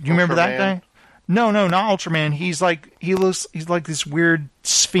know, do you remember that guy? No, not Ultraman. He's like this weird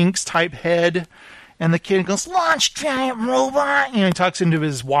Sphinx type head, and the kid goes, "Launch giant robot!" You know, he tucks into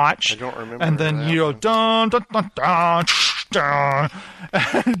his watch. I don't remember. And then you go, dun dun dun dun dun.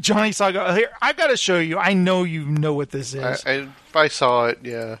 Johnny Sacco. Here, I got to show you. I know you know what this is. If I saw it,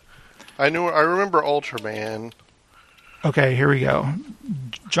 yeah, I knew. I remember Ultraman. Okay, here we go.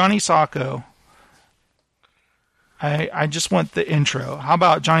 Johnny Sacco. I just want the intro. How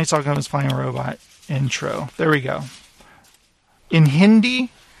about Johnny Sacco is playing a robot intro? There we go. In Hindi?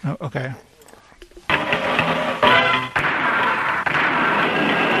 Oh, okay.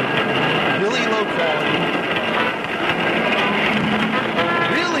 Really low quality.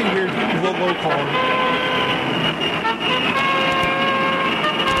 Really weird low quality.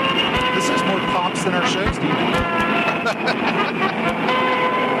 This is more pops than our shows,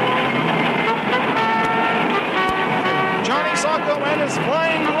 Johnny Sacco and his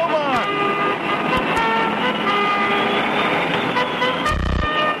flying robot.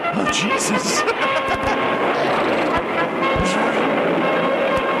 Jesus.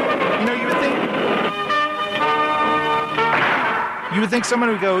 You would think someone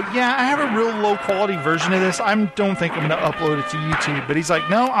would go, yeah, I have a real low-quality version of this. I don't think I'm going to upload it to YouTube. But he's like,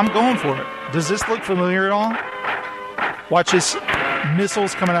 no, I'm going for it. Does this look familiar at all? Watch his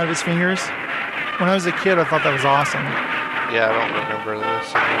missiles coming out of his fingers. When I was a kid, I thought that was awesome. Yeah, I don't remember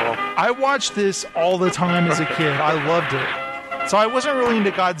this at all. I watched this all the time as a kid. I loved it. So I wasn't really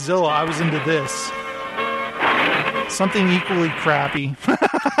into Godzilla. I was into this. Something equally crappy.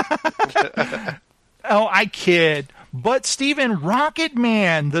 Oh, I kid. But, Stephen, Rocket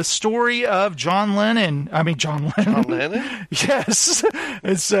Man, the story of John Lennon. I mean, John Lennon. John Lennon? Yes.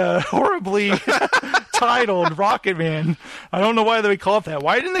 It's horribly titled Rocket Man. I don't know why they call it that.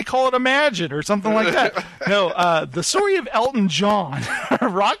 Why didn't they call it Imagine or something like that? No, the story of Elton John.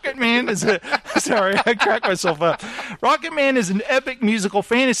 Rocket Man is sorry, I cracked myself up. Rocket Man is an epic musical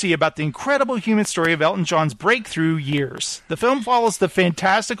fantasy about the incredible human story of Elton John's breakthrough years. The film follows the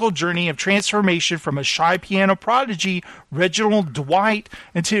fantastical journey of transformation from a shy piano prodigy, Reginald Dwight,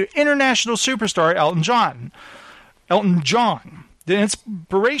 into international superstar Elton John. The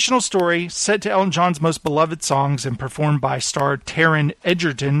inspirational story, set to Elton John's most beloved songs and performed by star Taron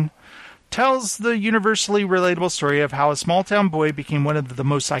Egerton, tells the universally relatable story of how a small-town boy became one of the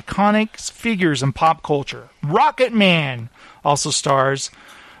most iconic figures in pop culture. Rocket Man also stars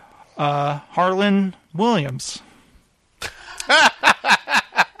Harlan Williams.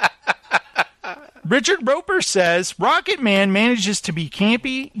 Richard Roper says, Rocket Man manages to be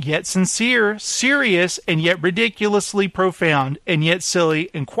campy, yet sincere, serious, and yet ridiculously profound, and yet silly,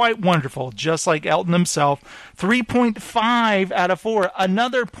 and quite wonderful, just like Elton himself. 3.5 out of 4.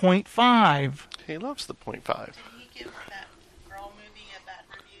 Another 0.5. He loves the 0.5. Did he give that girl movie a bad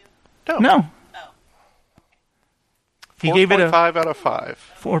review? No. Oh. He gave it a 5 out of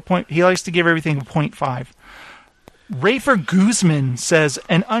 5. He likes to give everything a 0.5. Rafer Guzman says,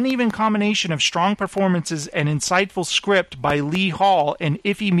 an uneven combination of strong performances and insightful script by Lee Hall and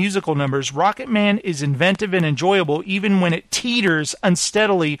iffy musical numbers, Rocket Man is inventive and enjoyable even when it teeters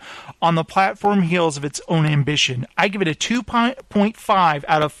unsteadily on the platform heels of its own ambition. I give it a 2.5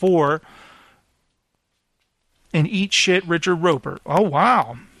 out of 4. And eat shit, Richard Roper. Oh,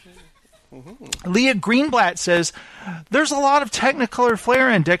 wow. Leah Greenblatt says, there's a lot of Technicolor flair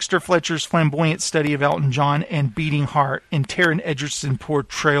in Dexter Fletcher's flamboyant study of Elton John and Beating Heart, and Taron Egerton's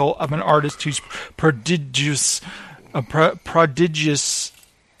portrayal of an artist whose prodigious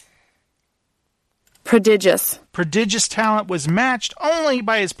talent was matched only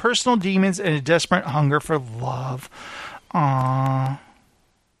by his personal demons and a desperate hunger for love. Aww.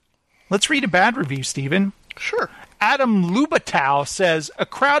 Let's read a bad review, Stephen. Sure. Adam Lubatow says, a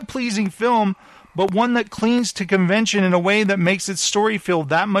crowd-pleasing film, but one that clings to convention in a way that makes its story feel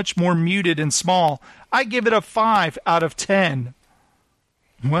that much more muted and small. I give it a 5 out of 10.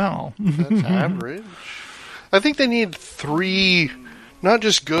 Well. That's average. I think they need 3, not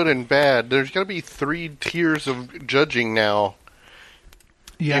just good and bad. There's got to be 3 tiers of judging now.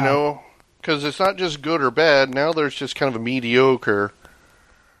 Yeah. You know? Because it's not just good or bad. Now there's just kind of a mediocre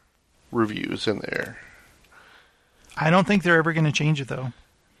reviews in there. I don't think they're ever going to change it, though.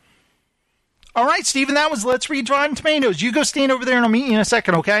 All right, Stephen, that was Let's Read Rotten Tomatoes. You go stand over there and I'll meet you in a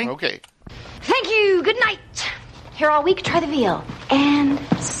second, okay? Okay. Thank you. Good night. Here all week, try the veal. And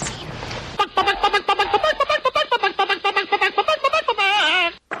scene.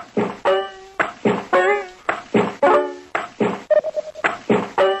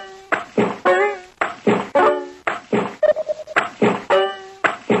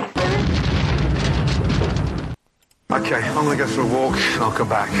 Okay, I'm going to go for a walk. I'll come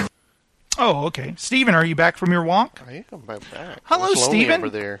back. Oh, okay. Stephen, are you back from your walk? I am back. Hello, Stephen. Over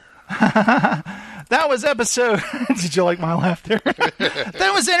there. That was episode... Did you like my laugh there?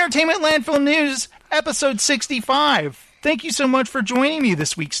 That was Entertainment Landfill News, episode 65. Thank you so much for joining me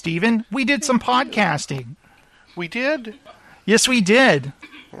this week, Stephen. We did some podcasting. We did? Yes, we did.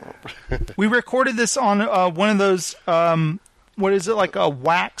 We recorded this on one of those... what is it, like a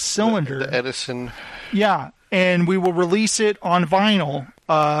wax cylinder? The Edison. Yeah, and we will release it on vinyl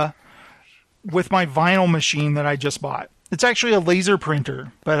with my vinyl machine that I just bought. It's actually a laser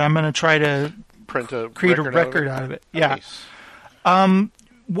printer, but I'm going to try to create a record out of it. Yeah. Nice.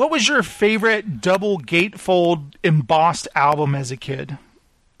 What was your favorite double gatefold embossed album as a kid?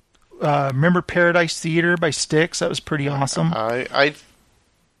 Remember Paradise Theater by Styx? That was pretty awesome. I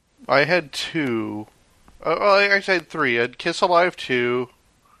had 2. I actually had 3. I had Kiss Alive 2.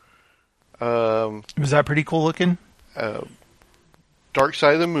 Was that pretty cool looking? Dark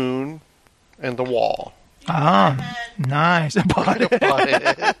Side of the Moon and The Wall. Ah, nice. I bought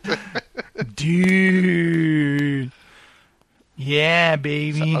it. Dude. Yeah,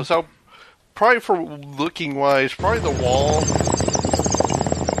 baby. So probably for looking wise, probably the wall.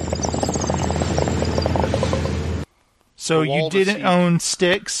 So you didn't own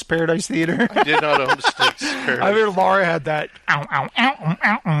Styx, Paradise Theater? I did not own Styx, Paradise. I remember Laura had that. Ow, ow, ow, ow,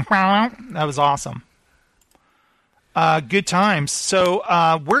 ow, ow, ow. That was awesome. Good times. So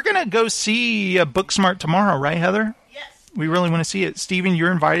we're going to go see Booksmart tomorrow, right, Heather? Yes. We really want to see it. Steven,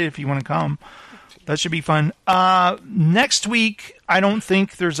 you're invited if you want to come. That should be fun. Next week, I don't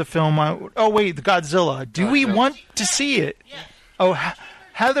think there's a film. Oh, wait, the Godzilla. Do we want to see it? Yes. Oh,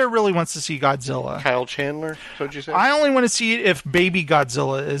 Heather really wants to see Godzilla. Kyle Chandler, what'd you say? I only want to see it if Baby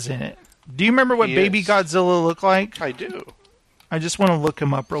Godzilla is in it. Do you remember what Baby Godzilla looked like? I do. I just want to look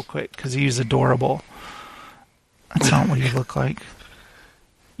him up real quick because he's adorable. That's not what he looked like.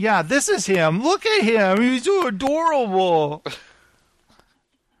 Yeah, this is him. Look at him. He's so adorable.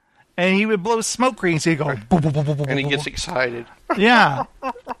 And he would blow smoke rings. He'd go, boom, boom, boom, boom, and he boom, gets boom. excited. Yeah.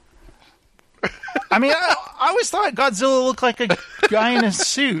 I mean, I always thought Godzilla looked like a guy in a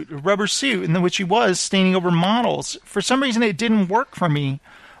suit, a rubber suit, in which he was standing over models. For some reason, it didn't work for me.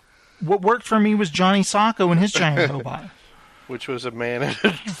 What worked for me was Johnny Sacco and his giant robot. Which was a man in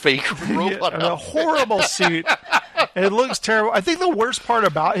a fake robot. A horrible suit. It looks terrible. I think the worst part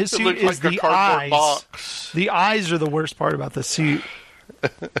about his suit is like the eyes. Box. The eyes are the worst part about the suit.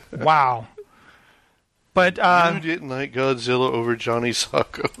 Wow. But you didn't like Godzilla over Johnny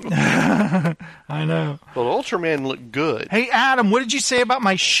Sacco. I know. Well, Ultraman looked good. Hey, Adam, what did you say about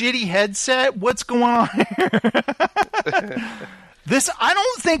my shitty headset? What's going on here? I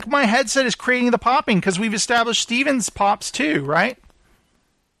don't think my headset is creating the popping because we've established Steven's pops too, right?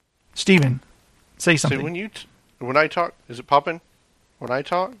 Steven, say something. So when I talk, is it popping? When I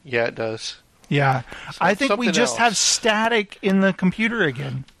talk? Yeah, it does. Yeah. I think we just have static in the computer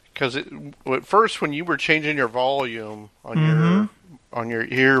again. Because at first, when you were changing your volume on your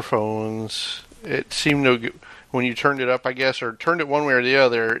earphones, it seemed to when you turned it up, I guess, or turned it one way or the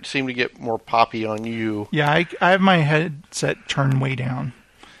other, it seemed to get more poppy on you. Yeah, I have my headset turned way down.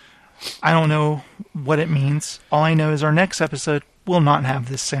 I don't know what it means. All I know is our next episode will not have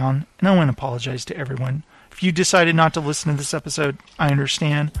this sound, and I want to apologize to everyone. If you decided not to listen to this episode, I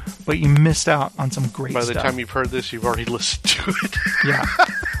understand, but you missed out on some great stuff. By the time you've heard this, you've already listened to it. Yeah.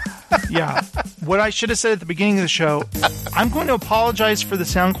 Yeah. What I should have said at the beginning of the show, I'm going to apologize for the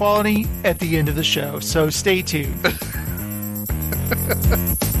sound quality at the end of the show, so stay tuned.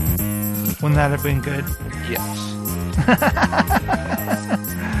 Wouldn't that have been good? Yes.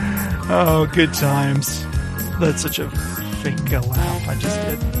 Oh, good times. That's such a fake laugh I just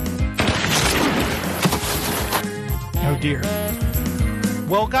did. Oh, dear.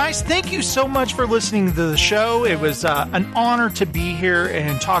 Well, guys, thank you so much for listening to the show. It was an honor to be here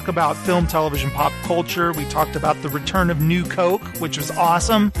and talk about film, television, pop culture. We talked about the return of New Coke, which was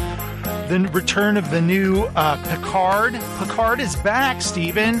awesome. The return of the new Picard. Picard is back,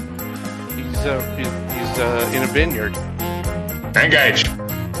 Steven. He's in a vineyard. Engaged.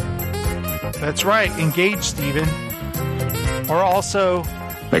 That's right. Engaged, Steven. Or also...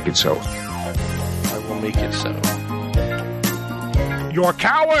 Make it so. I will make it so. You're a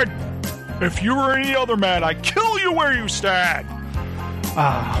coward! If you were any other man, I'd kill you where you stand!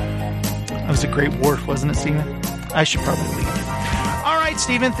 That was a great wharf, wasn't it, Steven? I should probably leave. All right,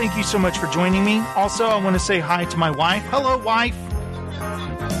 Steven, thank you so much for joining me. Also, I want to say hi to my wife. Hello, wife.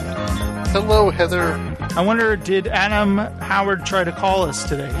 Hello, Heather. I wonder, did Adam Howard try to call us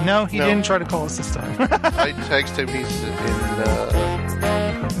today? No, he didn't try to call us this time. I texted him. He's in...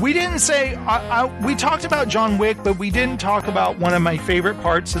 We didn't say... we talked about John Wick, but we didn't talk about one of my favorite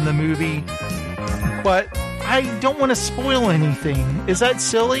parts in the movie. But I don't want to spoil anything. Is that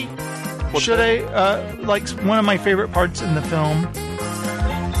silly? Should I... like, one of my favorite parts in the film?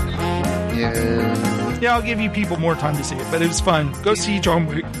 Yeah. Yeah, I'll give you people more time to see it, but it was fun. Go see John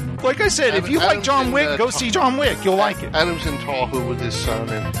Wick. Like I said, if you like John Wick, go see John Wick. You'll like it. Adam's in Tahoe with his son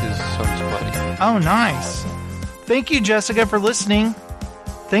and his son's buddy. Oh, nice. Thank you, Jessica, for listening.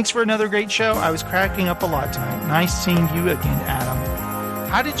 Thanks for another great show. I was cracking up a lot tonight. Nice seeing you again, Adam.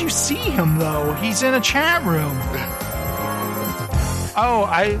 How did you see him, though? He's in a chat room. Oh,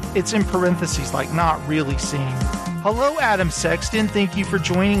 it's in parentheses, like not really seeing. Hello, Adam Sexton. Thank you for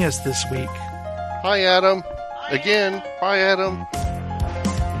joining us this week. Hi, Adam. Again. Bye, Adam.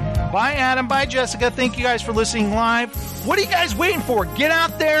 Bye, Adam. Bye, Jessica. Thank you guys for listening live. What are you guys waiting for? Get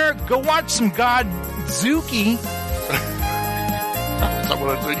out there. Go watch some Godzuki. That's not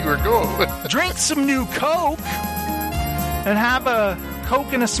what I thought you were going. Drink some new Coke. And have a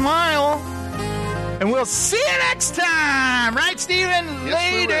Coke and a smile. And we'll see you next time. Right, Steven?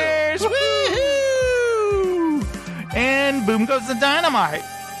 Yes, Laters. Woohoo! And boom goes the dynamite.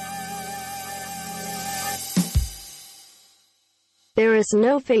 There is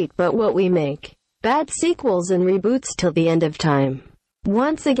no fate but what we make. Bad sequels and reboots till the end of time.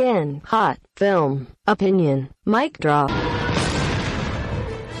 Once again, hot film opinion. Mic drop.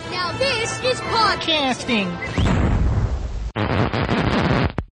 Now this is podcasting.